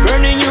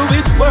 burning you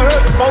with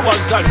words,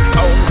 powers and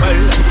sound.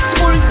 Well,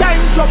 full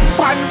time jump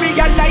and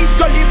realize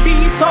Gully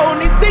B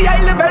sound is the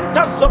element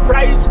of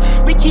surprise.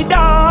 Wicked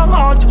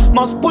heart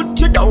must put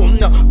you down,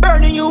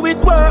 burning you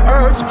with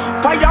words.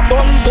 Fire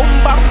boom boom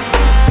bang